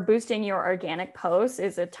or boosting your organic posts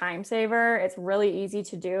is a time saver. It's really easy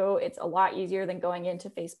to do. It's a lot easier than going into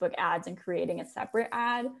Facebook ads and creating a separate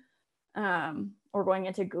ad. Or going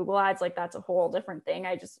into Google ads. Like that's a whole different thing.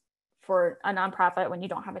 For a nonprofit, when you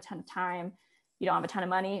don't have a ton of time, you don't have a ton of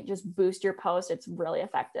money, just boost your post. It's really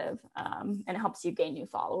effective, and it helps you gain new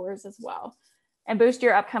followers as well. And boost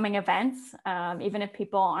your upcoming events, even if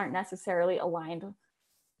people aren't necessarily aligned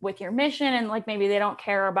with your mission, and like maybe they don't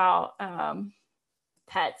care about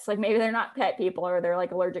pets, like maybe they're not pet people, or they're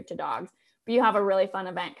like allergic to dogs, but you have a really fun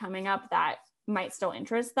event coming up that might still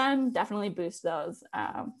interest them. Definitely boost those,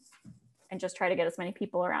 and just try to get as many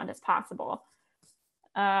people around as possible.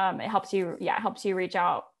 It helps you reach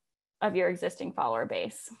out of your existing follower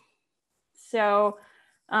base. So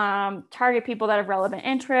target people that have relevant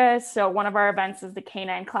interests. So one of our events is the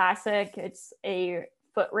Canine Classic. It's a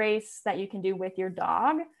foot race that you can do with your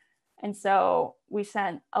dog. And so we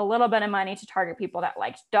sent a little bit of money to target people that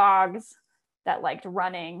liked dogs, that liked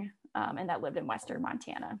running, and that lived in Western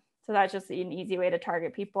Montana. So that's just an easy way to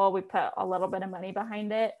target people. We put a little bit of money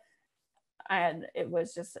behind it, and it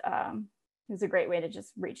was just, it was a great way to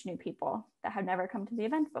just reach new people that had never come to the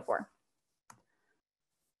event before.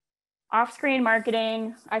 Off-screen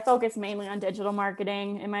marketing, I focus mainly on digital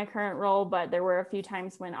marketing in my current role, but there were a few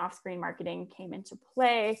times when off-screen marketing came into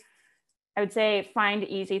play. I would say find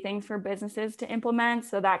easy things for businesses to implement.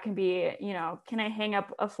 So that can be, can I hang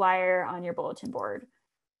up a flyer on your bulletin board?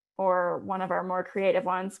 Or one of our more creative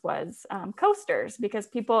ones was coasters, because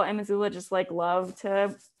people in Missoula just like love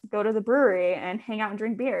to go to the brewery and hang out and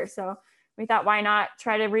drink beer. So we thought, why not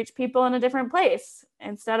try to reach people in a different place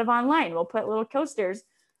instead of online? We'll put little coasters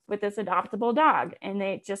with this adoptable dog, and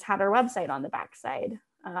they just had our website on the backside.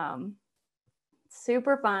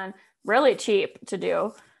 Super fun, really cheap to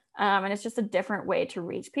do. And it's just a different way to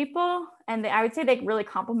reach people. And I would say they really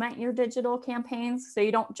complement your digital campaigns. So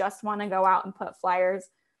you don't just want to go out and put flyers,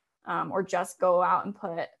 or just go out and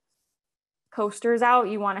put coasters out.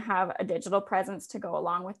 You want to have a digital presence to go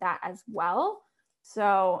along with that as well.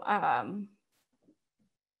 So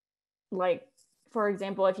like, for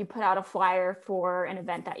example, if you put out a flyer for an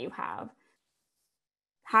event that you have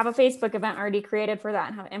a Facebook event already created for that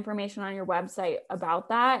and have information on your website about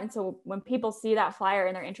that. And so when people see that flyer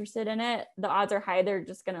and they're interested in it, the odds are high they're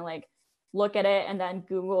just going to like look at it and then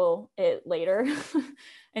Google it later.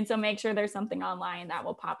 And so make sure there's something online that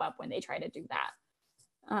will pop up when they try to do that.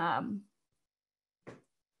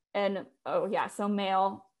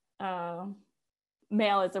 So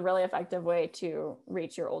mail is a really effective way to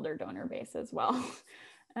reach your older donor base as well.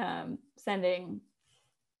 Sending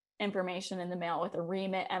information in the mail with a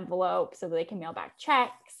remit envelope so that they can mail back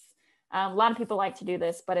checks. A lot of people like to do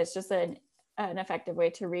this, but it's just an effective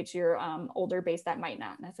way to reach your older base that might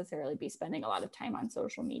not necessarily be spending a lot of time on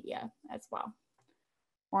social media as well,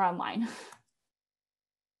 or online.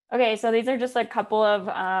 Okay, so these are just a couple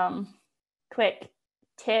of quick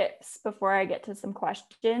tips before I get to some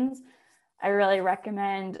questions. I really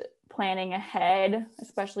recommend planning ahead,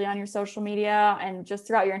 especially on your social media and just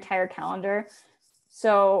throughout your entire calendar.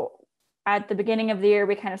 So at the beginning of the year,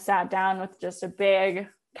 we kind of sat down with just a big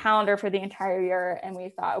calendar for the entire year. And we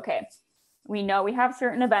thought, okay, we know we have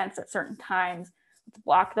certain events at certain times. Let's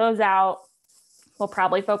block those out. We'll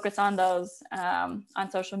probably focus on those on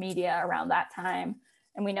social media around that time.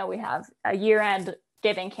 And we know we have a year-end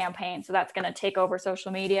giving campaign. So that's going to take over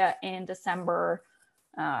social media in December.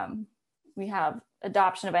 We have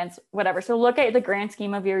adoption events, whatever. So look at the grand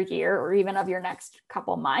scheme of your year, or even of your next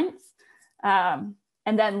couple months.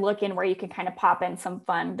 And then look in where you can kind of pop in some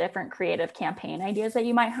fun, different creative campaign ideas that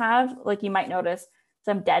you might have. Like you might notice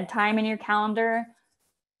some dead time in your calendar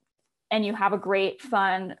and you have a great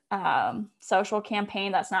fun social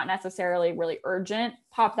campaign that's not necessarily really urgent.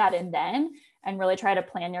 Pop that in then and really try to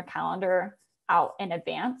plan your calendar out in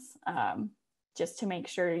advance, just to make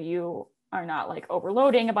sure you are not like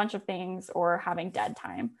overloading a bunch of things or having dead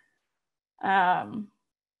time.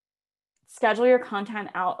 Schedule your content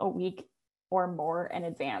out a week or more in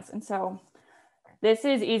advance. And so this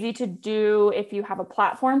is easy to do if you have a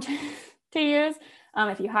platform to use.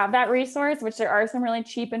 If you have that resource, which there are some really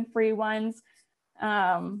cheap and free ones,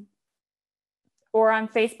 or on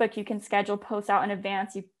Facebook, you can schedule posts out in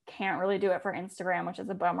advance. You can't really do it for Instagram, which is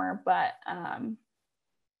a bummer, but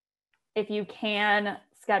if you can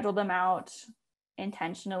schedule them out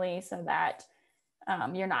intentionally so that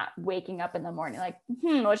you're not waking up in the morning like,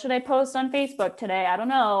 what should I post on Facebook today? I don't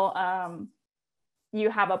know. You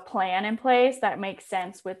have a plan in place that makes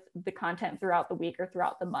sense with the content throughout the week or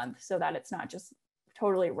throughout the month, so that it's not just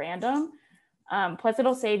totally random. Plus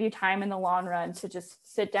it'll save you time in the long run to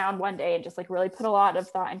just sit down one day and just like really put a lot of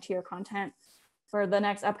thought into your content for the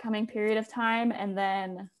next upcoming period of time. And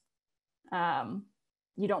then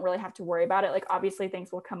you don't really have to worry about it. Like obviously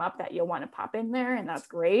things will come up that you'll want to pop in there, and that's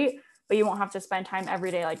great, but you won't have to spend time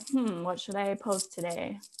every day like, what should I post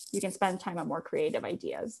today? You can spend time on more creative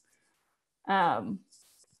ideas.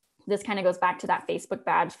 This kind of goes back to that Facebook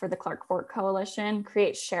badge for the Clark Fork Coalition.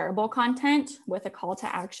 Create shareable content with a call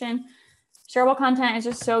to action. Shareable content is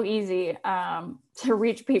just so easy to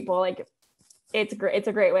reach people. Like it's great. It's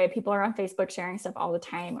a great way. People are on Facebook sharing stuff all the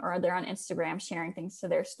time, or they're on Instagram sharing things to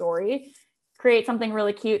their story. Create something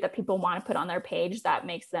really cute that people want to put on their page that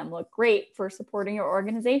makes them look great for supporting your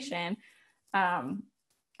organization. And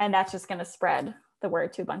that's just going to spread the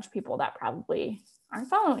word to a bunch of people that probably aren't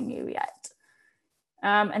following you yet.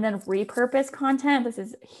 And then repurpose content. This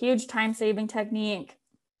is a huge time-saving technique.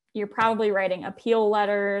 You're probably writing appeal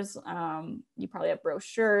letters. You probably have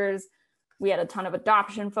brochures. We had a ton of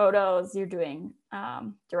adoption photos. You're doing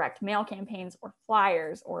direct mail campaigns or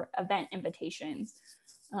flyers or event invitations.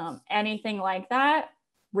 Anything like that,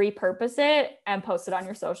 repurpose it and post it on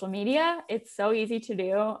your social media. It's so easy to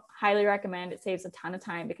do. Highly recommend. It saves a ton of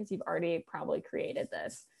time because you've already probably created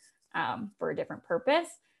this for a different purpose.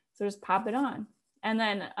 So just pop it on. And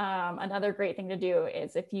then another great thing to do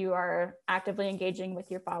is if you are actively engaging with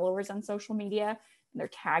your followers on social media and they're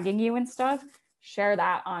tagging you and stuff, share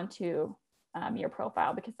that onto your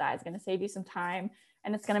profile, because that is going to save you some time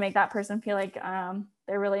and it's going to make that person feel like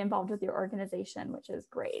they're really involved with your organization, which is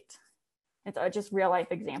great. It's just real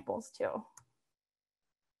life examples too.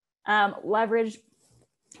 Leverage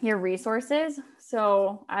your resources.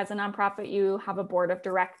 So as a nonprofit, you have a board of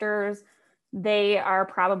directors. They are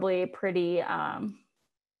probably pretty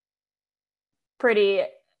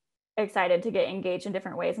excited to get engaged in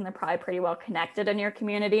different ways, and they're probably pretty well connected in your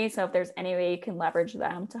community. So if there's any way you can leverage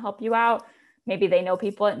them to help you out, maybe they know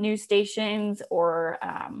people at news stations, or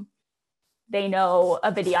they know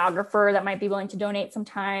a videographer that might be willing to donate some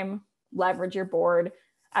time. Leverage your board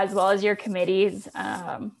as well as your committees.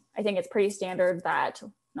 I think it's pretty standard that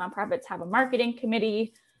nonprofits have a marketing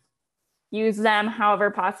committee. Use them however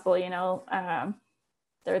possible,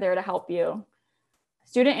 they're there to help you.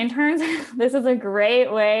 Student interns, this is a great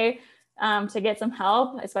way to get some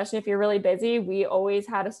help, especially if you're really busy. We always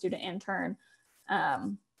had a student intern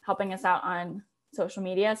helping us out on social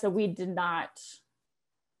media. So we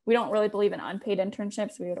don't really believe in unpaid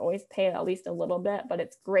internships. We would always pay at least a little bit, but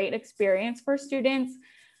it's great experience for students.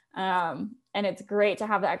 And it's great to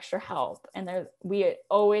have the extra help. And we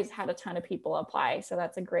always had a ton of people apply. So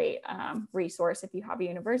that's a great resource if you have a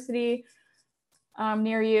university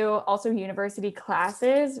near you. Also university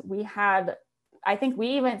classes. I think we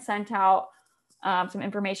even sent out some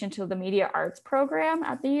information to the media arts program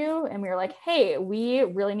at the U. And we were like, hey, we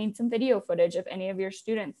really need some video footage if any of your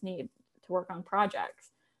students need to work on projects.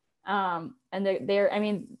 And they're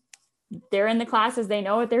in the classes, they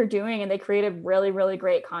know what they're doing, and they created really, really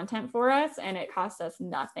great content for us, and it cost us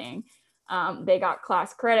nothing. They got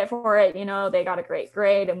class credit for it, they got a great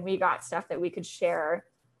grade, and we got stuff that we could share,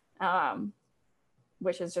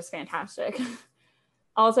 which is just fantastic.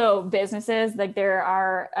 Also, businesses, like there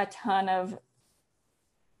are a ton of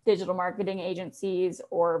digital marketing agencies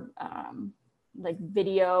or like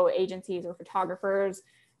video agencies or photographers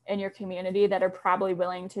in your community that are probably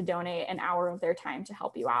willing to donate an hour of their time to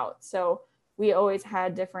help you out. So we always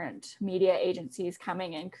had different media agencies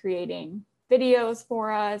coming and creating videos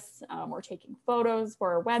for us, or taking photos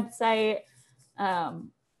for our website. And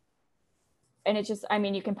it just,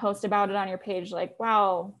 you can post about it on your page like,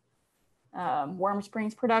 wow, Warm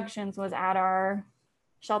Springs Productions was at our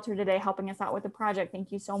shelter today helping us out with the project.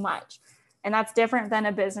 Thank you so much. And that's different than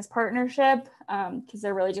a business partnership, because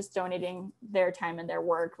they're really just donating their time and their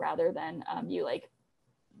work rather than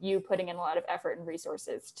you putting in a lot of effort and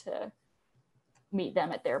resources to meet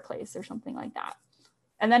them at their place or something like that.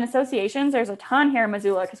 And then associations, there's a ton here in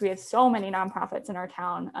Missoula because we have so many nonprofits in our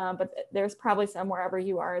town, but there's probably some wherever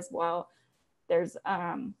you are as well. There's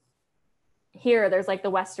there's like the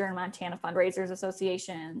Western Montana Fundraisers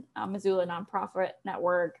Association, Missoula Nonprofit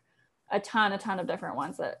Network, a ton of different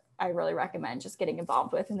ones that I really recommend just getting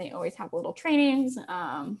involved with. And they always have little trainings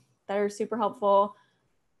that are super helpful.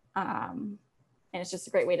 And it's just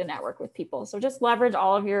a great way to network with people. So just leverage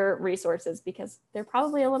all of your resources because they're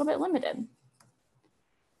probably a little bit limited.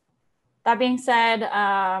 That being said,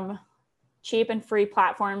 cheap and free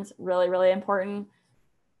platforms, really, really important.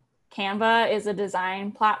 Canva is a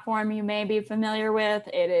design platform you may be familiar with.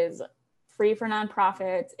 It is free for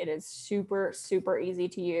nonprofits. It is super, super easy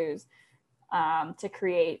to use to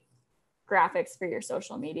create graphics for your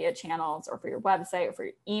social media channels or for your website or for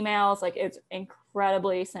your emails. Like it's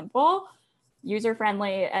incredibly simple,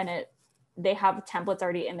 user-friendly, and they have templates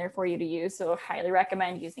already in there for you to use. So I highly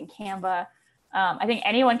recommend using Canva. I think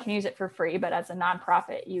anyone can use it for free, but as a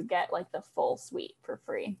nonprofit, you get like the full suite for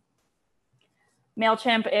free.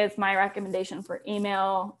 MailChimp is my recommendation for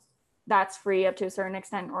email. that's free up to a certain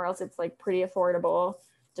extent, or else it's like pretty affordable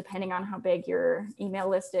depending on how big your email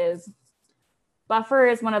list is. Buffer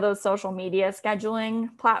is one of those social media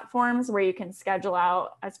scheduling platforms where you can schedule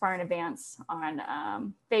out as far in advance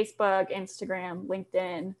on Facebook, Instagram,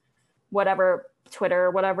 LinkedIn, whatever,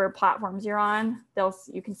 Twitter, whatever platforms you're on.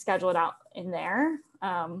 You can schedule it out in there.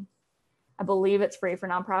 I believe it's free for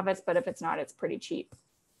nonprofits, but if it's not, it's pretty cheap.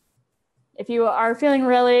 If you are feeling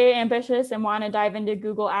really ambitious and want to dive into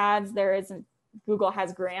Google Ads, Google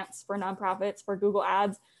has grants for nonprofits for Google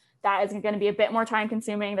Ads. That is going to be a bit more time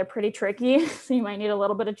consuming. They're pretty tricky, so you might need a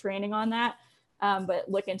little bit of training on that. But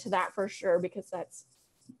look into that for sure, because that's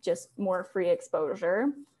just more free exposure.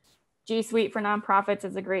 G Suite for nonprofits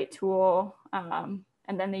is a great tool. And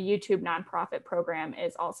then the YouTube nonprofit program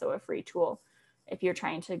is also a free tool if you're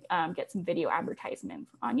trying to get some video advertisement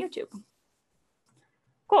on YouTube.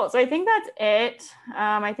 Cool, so I think that's it.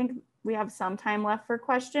 I think we have some time left for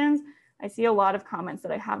questions. I see a lot of comments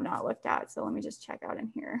that I have not looked at, so let me just check out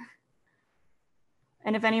in here.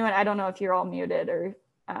 And if anyone, I don't know if you're all muted, or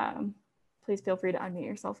please feel free to unmute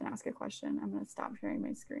yourself and ask a question. I'm gonna stop sharing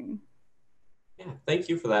my screen. Yeah, thank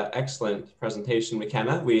you for that excellent presentation,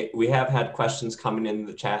 McKenna. We have had questions coming in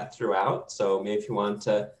the chat throughout, so maybe if you want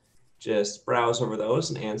to just browse over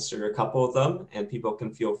those and answer a couple of them, and people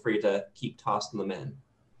can feel free to keep tossing them in.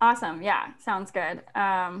 Awesome, yeah, sounds good.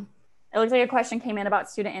 It looks like a question came in about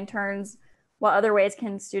student interns. What other ways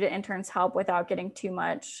can student interns help without getting too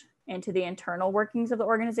much into the internal workings of the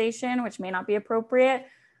organization, which may not be appropriate?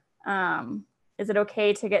 Is it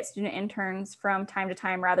okay to get student interns from time to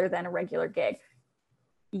time rather than a regular gig?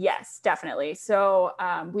 Yes, definitely. So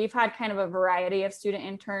we've had kind of a variety of student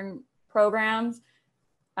intern programs.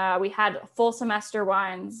 We had full semester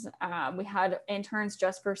ones. We had interns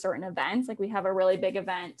just for certain events. Like we have a really big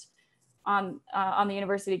event on the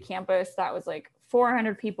university campus that was like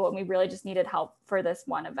 400 people, and we really just needed help for this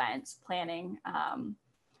one event planning.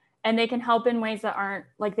 And they can help in ways that aren't,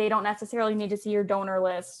 like, they don't necessarily need to see your donor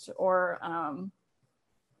list or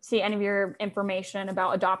see any of your information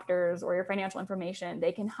about adopters or your financial information.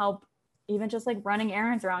 They can help even just like running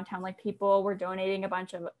errands around town. Like people were donating a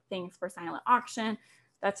bunch of things for silent auction.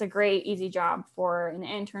 That's a great, easy job for an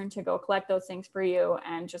intern to go collect those things for you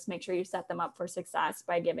and just make sure you set them up for success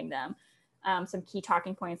by giving them some key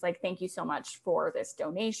talking points like, thank you so much for this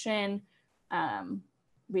donation.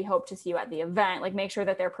 We hope to see you at the event. Like make sure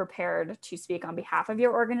that they're prepared to speak on behalf of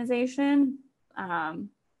your organization.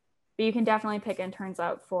 But you can definitely pick interns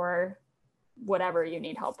out for whatever you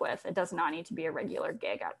need help with. It does not need to be a regular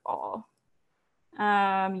gig at all.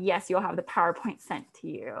 Yes, you'll have the PowerPoint sent to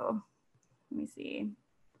you. Let me see.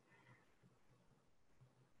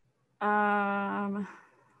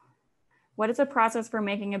 What is the process for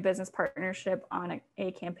making a business partnership on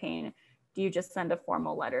a campaign? Do you just send a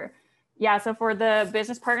formal letter? Yeah, so for the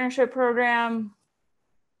business partnership program,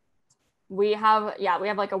 we have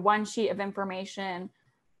like a one sheet of information.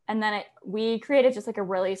 And then we created just like a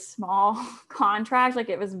really small contract. Like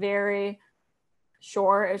it was very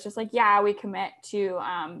short. It was just like, yeah, we commit to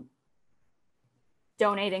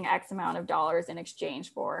donating X amount of dollars in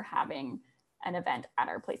exchange for having an event at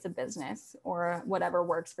our place of business or whatever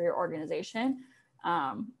works for your organization.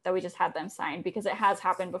 That we just had them sign, because it has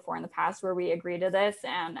happened before in the past where we agree to this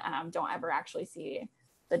and don't ever actually see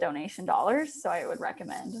the donation dollars. So I would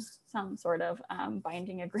recommend some sort of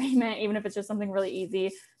binding agreement, even if it's just something really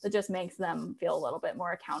easy that just makes them feel a little bit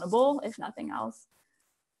more accountable, if nothing else.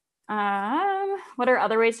 What are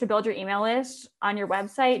other ways to build your email list? On your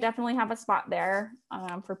website, definitely have a spot there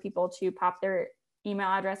for people to pop their email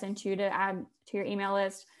address into to add to your email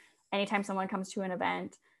list. Anytime someone comes to an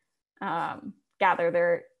event, gather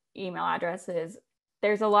their email addresses.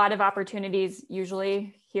 There's a lot of opportunities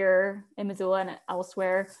usually here in Missoula and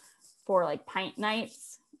elsewhere for like pint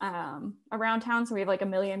nights around town. So we have like 1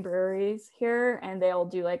 million breweries here, and they'll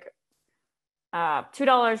do like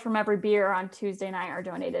 $2 from every beer on Tuesday night are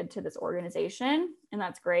donated to this organization. And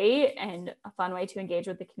that's great and a fun way to engage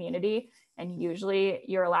with the community. And usually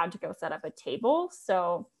you're allowed to go set up a table.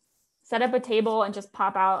 So set up a table and just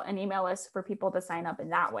pop out an email list for people to sign up in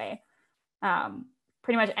that way.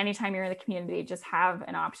 Pretty much anytime you're in the community, just have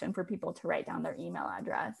an option for people to write down their email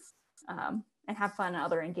address and have fun and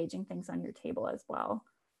other engaging things on your table as well.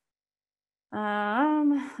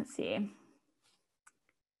 Let's see.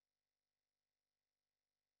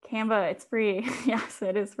 Canva, it's free. Yes,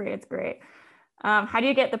 it is free. It's great. How do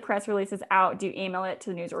you get the press releases out? Do you email it to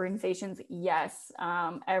the news organizations? Yes.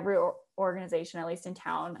 Every organization, at least in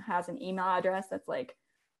town, has an email address that's like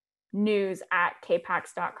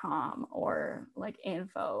news@kpax.com or like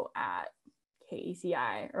info@keci,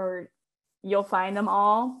 or you'll find them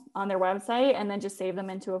all on their website, and then just save them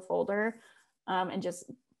into a folder, and just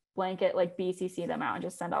blanket like BCC them out and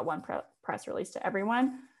just send out one press release to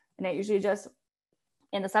everyone. And it usually just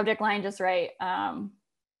in the subject line, just write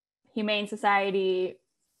Humane Society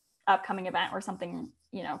upcoming event or something,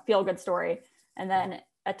 feel good story, and then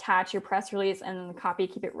attach your press release and the copy,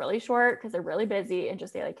 keep it really short because they're really busy, and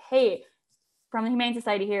just say like, hey, from the Humane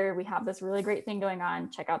Society here, we have this really great thing going on.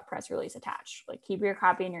 Check out the press release attached. Like, keep your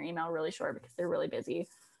copy and your email really short because they're really busy.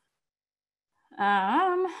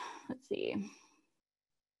 Let's see.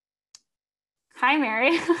 Hi,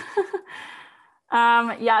 Mary.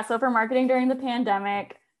 Yeah, so for marketing during the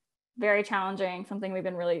pandemic, very challenging, something we've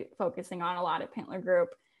been really focusing on a lot at Pantler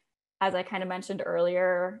Group. As I kind of mentioned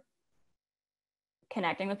earlier,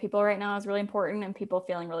 connecting with people right now is really important, and people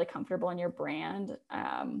feeling really comfortable in your brand,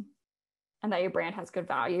 and that your brand has good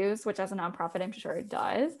values, which as a nonprofit, I'm sure it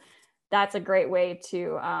does. That's a great way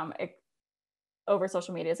to, over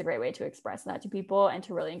social media is a great way to express that to people and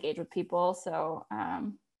to really engage with people. So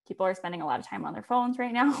people are spending a lot of time on their phones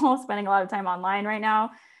right now, spending a lot of time online right now,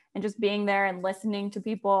 and just being there and listening to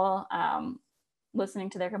people, listening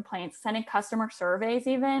to their complaints, sending customer surveys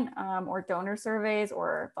even, or donor surveys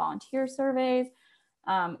or volunteer surveys,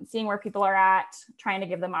 seeing where people are at, trying to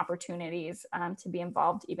give them opportunities to be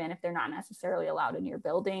involved, even if they're not necessarily allowed in your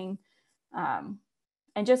building.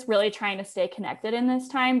 And just really trying to stay connected in this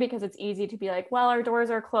time, because it's easy to be like, well, our doors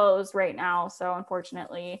are closed right now, so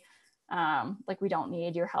unfortunately, like, we don't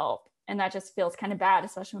need your help. And that just feels kind of bad,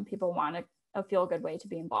 especially when people want a feel-good way to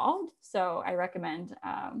be involved. So I recommend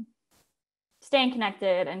staying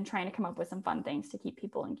connected and trying to come up with some fun things to keep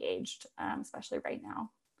people engaged, especially right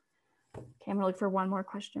now. Okay, I'm gonna look for one more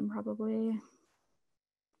question probably.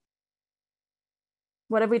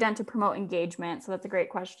 What have we done to promote engagement? So that's a great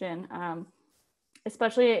question.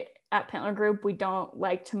 Especially at Pantler Group, we don't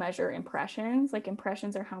like to measure impressions. Like,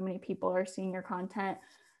 impressions are how many people are seeing your content,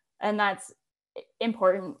 and that's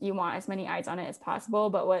important. You want as many eyes on it as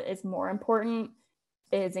possible, but what is more important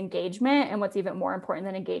is engagement. And what's even more important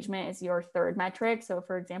than engagement is your third metric. So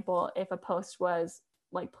for example, if a post was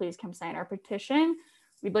like, please come sign our petition,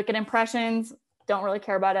 we'd look at impressions, don't really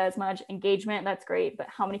care about it as much. Engagement, that's great, but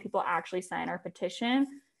how many people actually sign our petition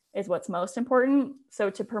is what's most important. So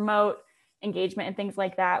to promote engagement and things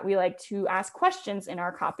like that, we like to ask questions in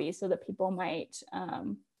our copy so that people might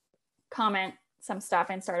comment some stuff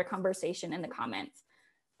and start a conversation in the comments.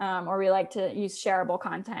 Or we like to use shareable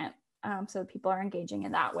content so people are engaging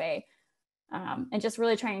in that way. And just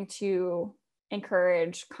really trying to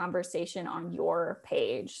encourage conversation on your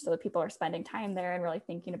page so that people are spending time there and really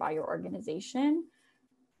thinking about your organization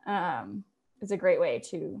is a great way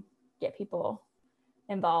to get people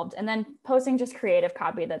involved. And then posting just creative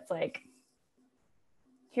copy that's like,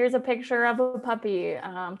 here's a picture of a puppy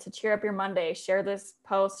to cheer up your Monday. Share this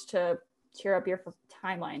post to cheer up your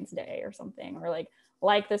timelines day or something, or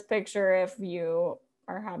like this picture if you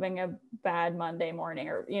are having a bad Monday morning,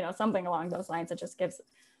 or something along those lines. That just gives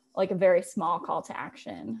like a very small call to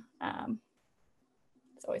action.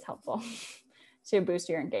 It's always helpful to boost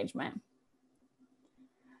your engagement.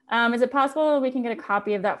 Is it possible we can get a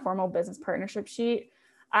copy of that formal business partnership sheet?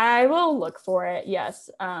 I will look for it, yes.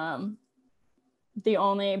 The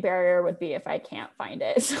only barrier would be if I can't find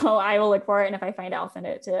it. So I will look for it, and if I find it, I'll send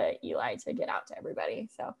it to Eli to get out to everybody.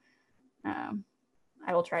 So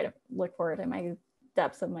I will try to look for it in my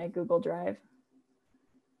depths of my Google Drive.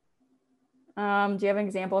 Do you have an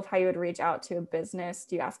example of how you would reach out to a business?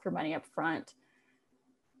 Do you ask for money up front?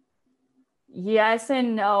 Yes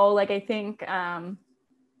and no. Like, I think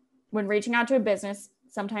when reaching out to a business,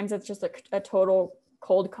 sometimes it's just a total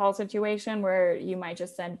cold call situation where you might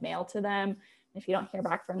just send mail to them. If you don't hear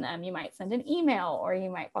back from them, you might send an email, or you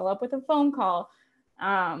might follow up with a phone call.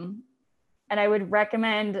 And I would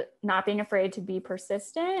recommend not being afraid to be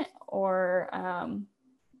persistent, or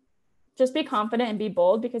just be confident and be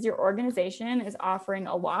bold, because your organization is offering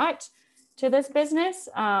a lot to this business.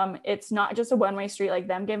 It's not just a one-way street. Like,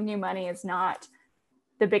 them giving you money is not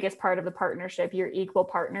the biggest part of the partnership. You're equal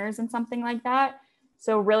partners in something like that.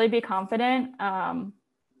 So really be confident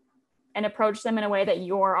and approach them in a way that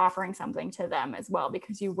you're offering something to them as well,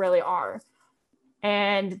 because you really are.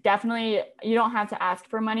 And definitely, you don't have to ask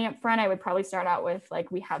for money up front. I would probably start out with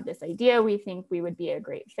like, we have this idea, we think we would be a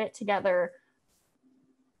great fit together,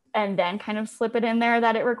 and then kind of slip it in there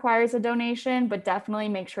that it requires a donation. But definitely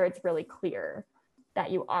make sure it's really clear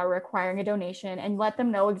that you are requiring a donation, and let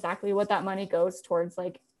them know exactly what that money goes towards.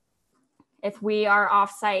 Like, if we are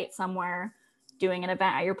off site somewhere doing an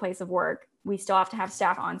event at your place of work, we still have to have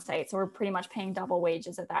staff on site. So we're pretty much paying double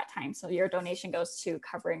wages at that time. So your donation goes to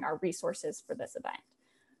covering our resources for this event.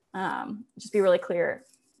 Just be really clear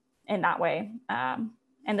in that way.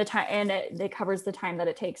 And the time, and it covers the time that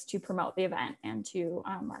it takes to promote the event and to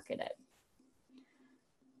market it.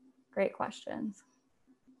 Great questions.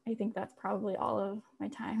 I think that's probably all of my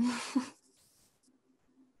time.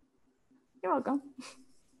 You're welcome.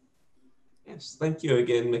 Yes, thank you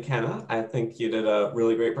again, McKenna. I think you did a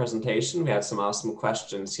really great presentation. We had some awesome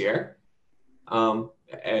questions here.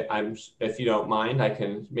 If you don't mind, I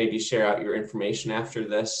can maybe share out your information after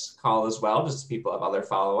this call as well, just so people have other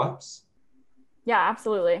follow-ups. Yeah,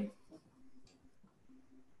 absolutely.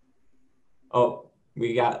 Oh,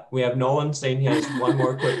 we have Nolan saying he has one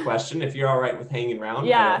more quick question. If you're all right with hanging around,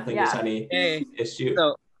 Yeah, I don't think there's any issue.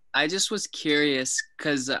 So I just was curious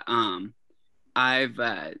because I've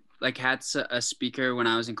like had a speaker when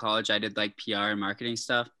I was in college. I did like PR and marketing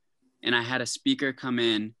stuff, and I had a speaker come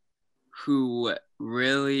in who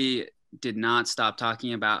really did not stop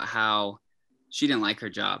talking about how she didn't like her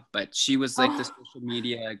job, but she was like the social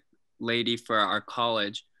media lady for our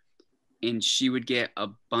college, and she would get a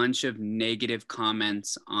bunch of negative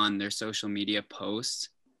comments on their social media posts,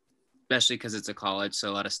 especially because it's a college, so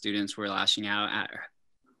a lot of students were lashing out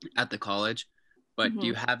at the college. But do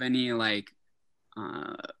you have any like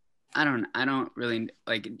I don't really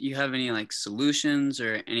like, do you have any like solutions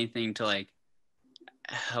or anything to like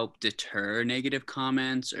help deter negative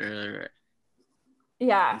comments? Or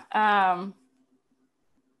yeah, I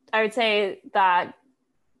would say that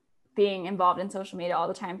being involved in social media all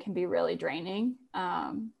the time can be really draining.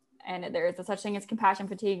 And there is a such thing as compassion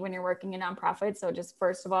fatigue when you're working in nonprofits. So just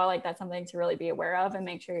first of all, like that's something to really be aware of and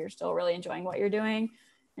make sure you're still really enjoying what you're doing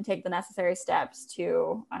and take the necessary steps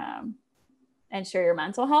to ensure your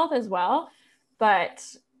mental health as well. But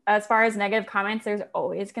as far as negative comments, there's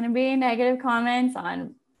always going to be negative comments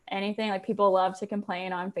on anything. Like people love to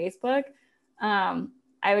complain on Facebook.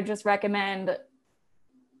 I would just recommend,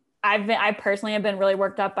 I personally have been really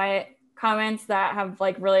worked up by comments that have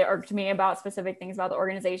like really irked me about specific things about the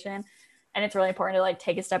organization. And it's really important to like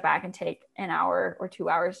take a step back and take an hour or 2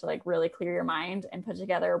 hours to like really clear your mind and put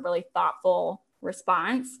together a really thoughtful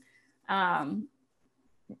response.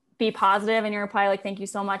 Be positive in your reply, like, thank you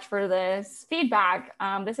so much for this feedback.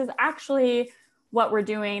 This is actually what we're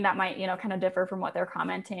doing that might, kind of differ from what they're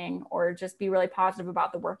commenting, or just be really positive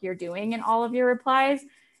about the work you're doing in all of your replies.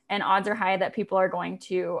 And odds are high that people are going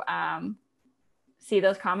to see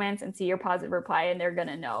those comments and see your positive reply, and they're going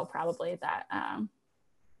to know probably that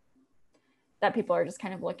that people are just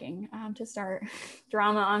kind of looking to start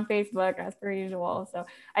drama on Facebook as per usual. So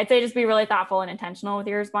I'd say just be really thoughtful and intentional with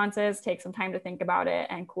your responses. Take some time to think about it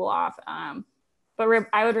and cool off. But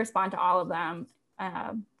I would respond to all of them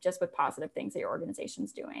just with positive things that your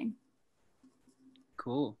organization's doing.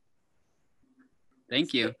 Cool.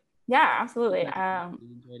 Thank you. Yeah, absolutely. I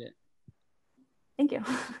enjoyed it. Thank you.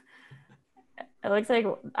 It looks like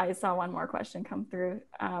I saw one more question come through.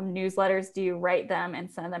 Newsletters, do you write them and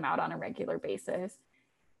send them out on a regular basis?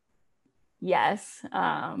 Yes.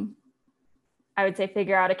 I would say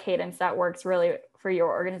figure out a cadence that works really for your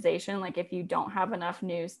organization. Like if you don't have enough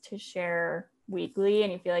news to share weekly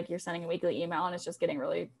and you feel like you're sending a weekly email and it's just getting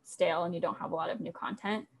really stale and you don't have a lot of new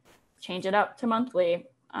content, change it up to monthly.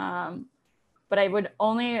 But I would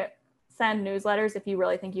only send newsletters if you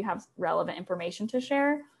really think you have relevant information to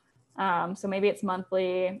share. So maybe it's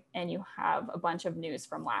monthly and you have a bunch of news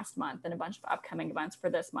from last month and a bunch of upcoming events for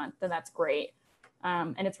this month, then that's great.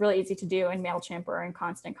 And it's really easy to do in MailChimp or in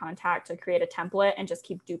Constant Contact to create a template and just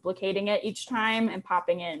keep duplicating it each time and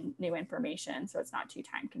popping in new information so it's not too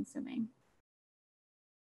time consuming.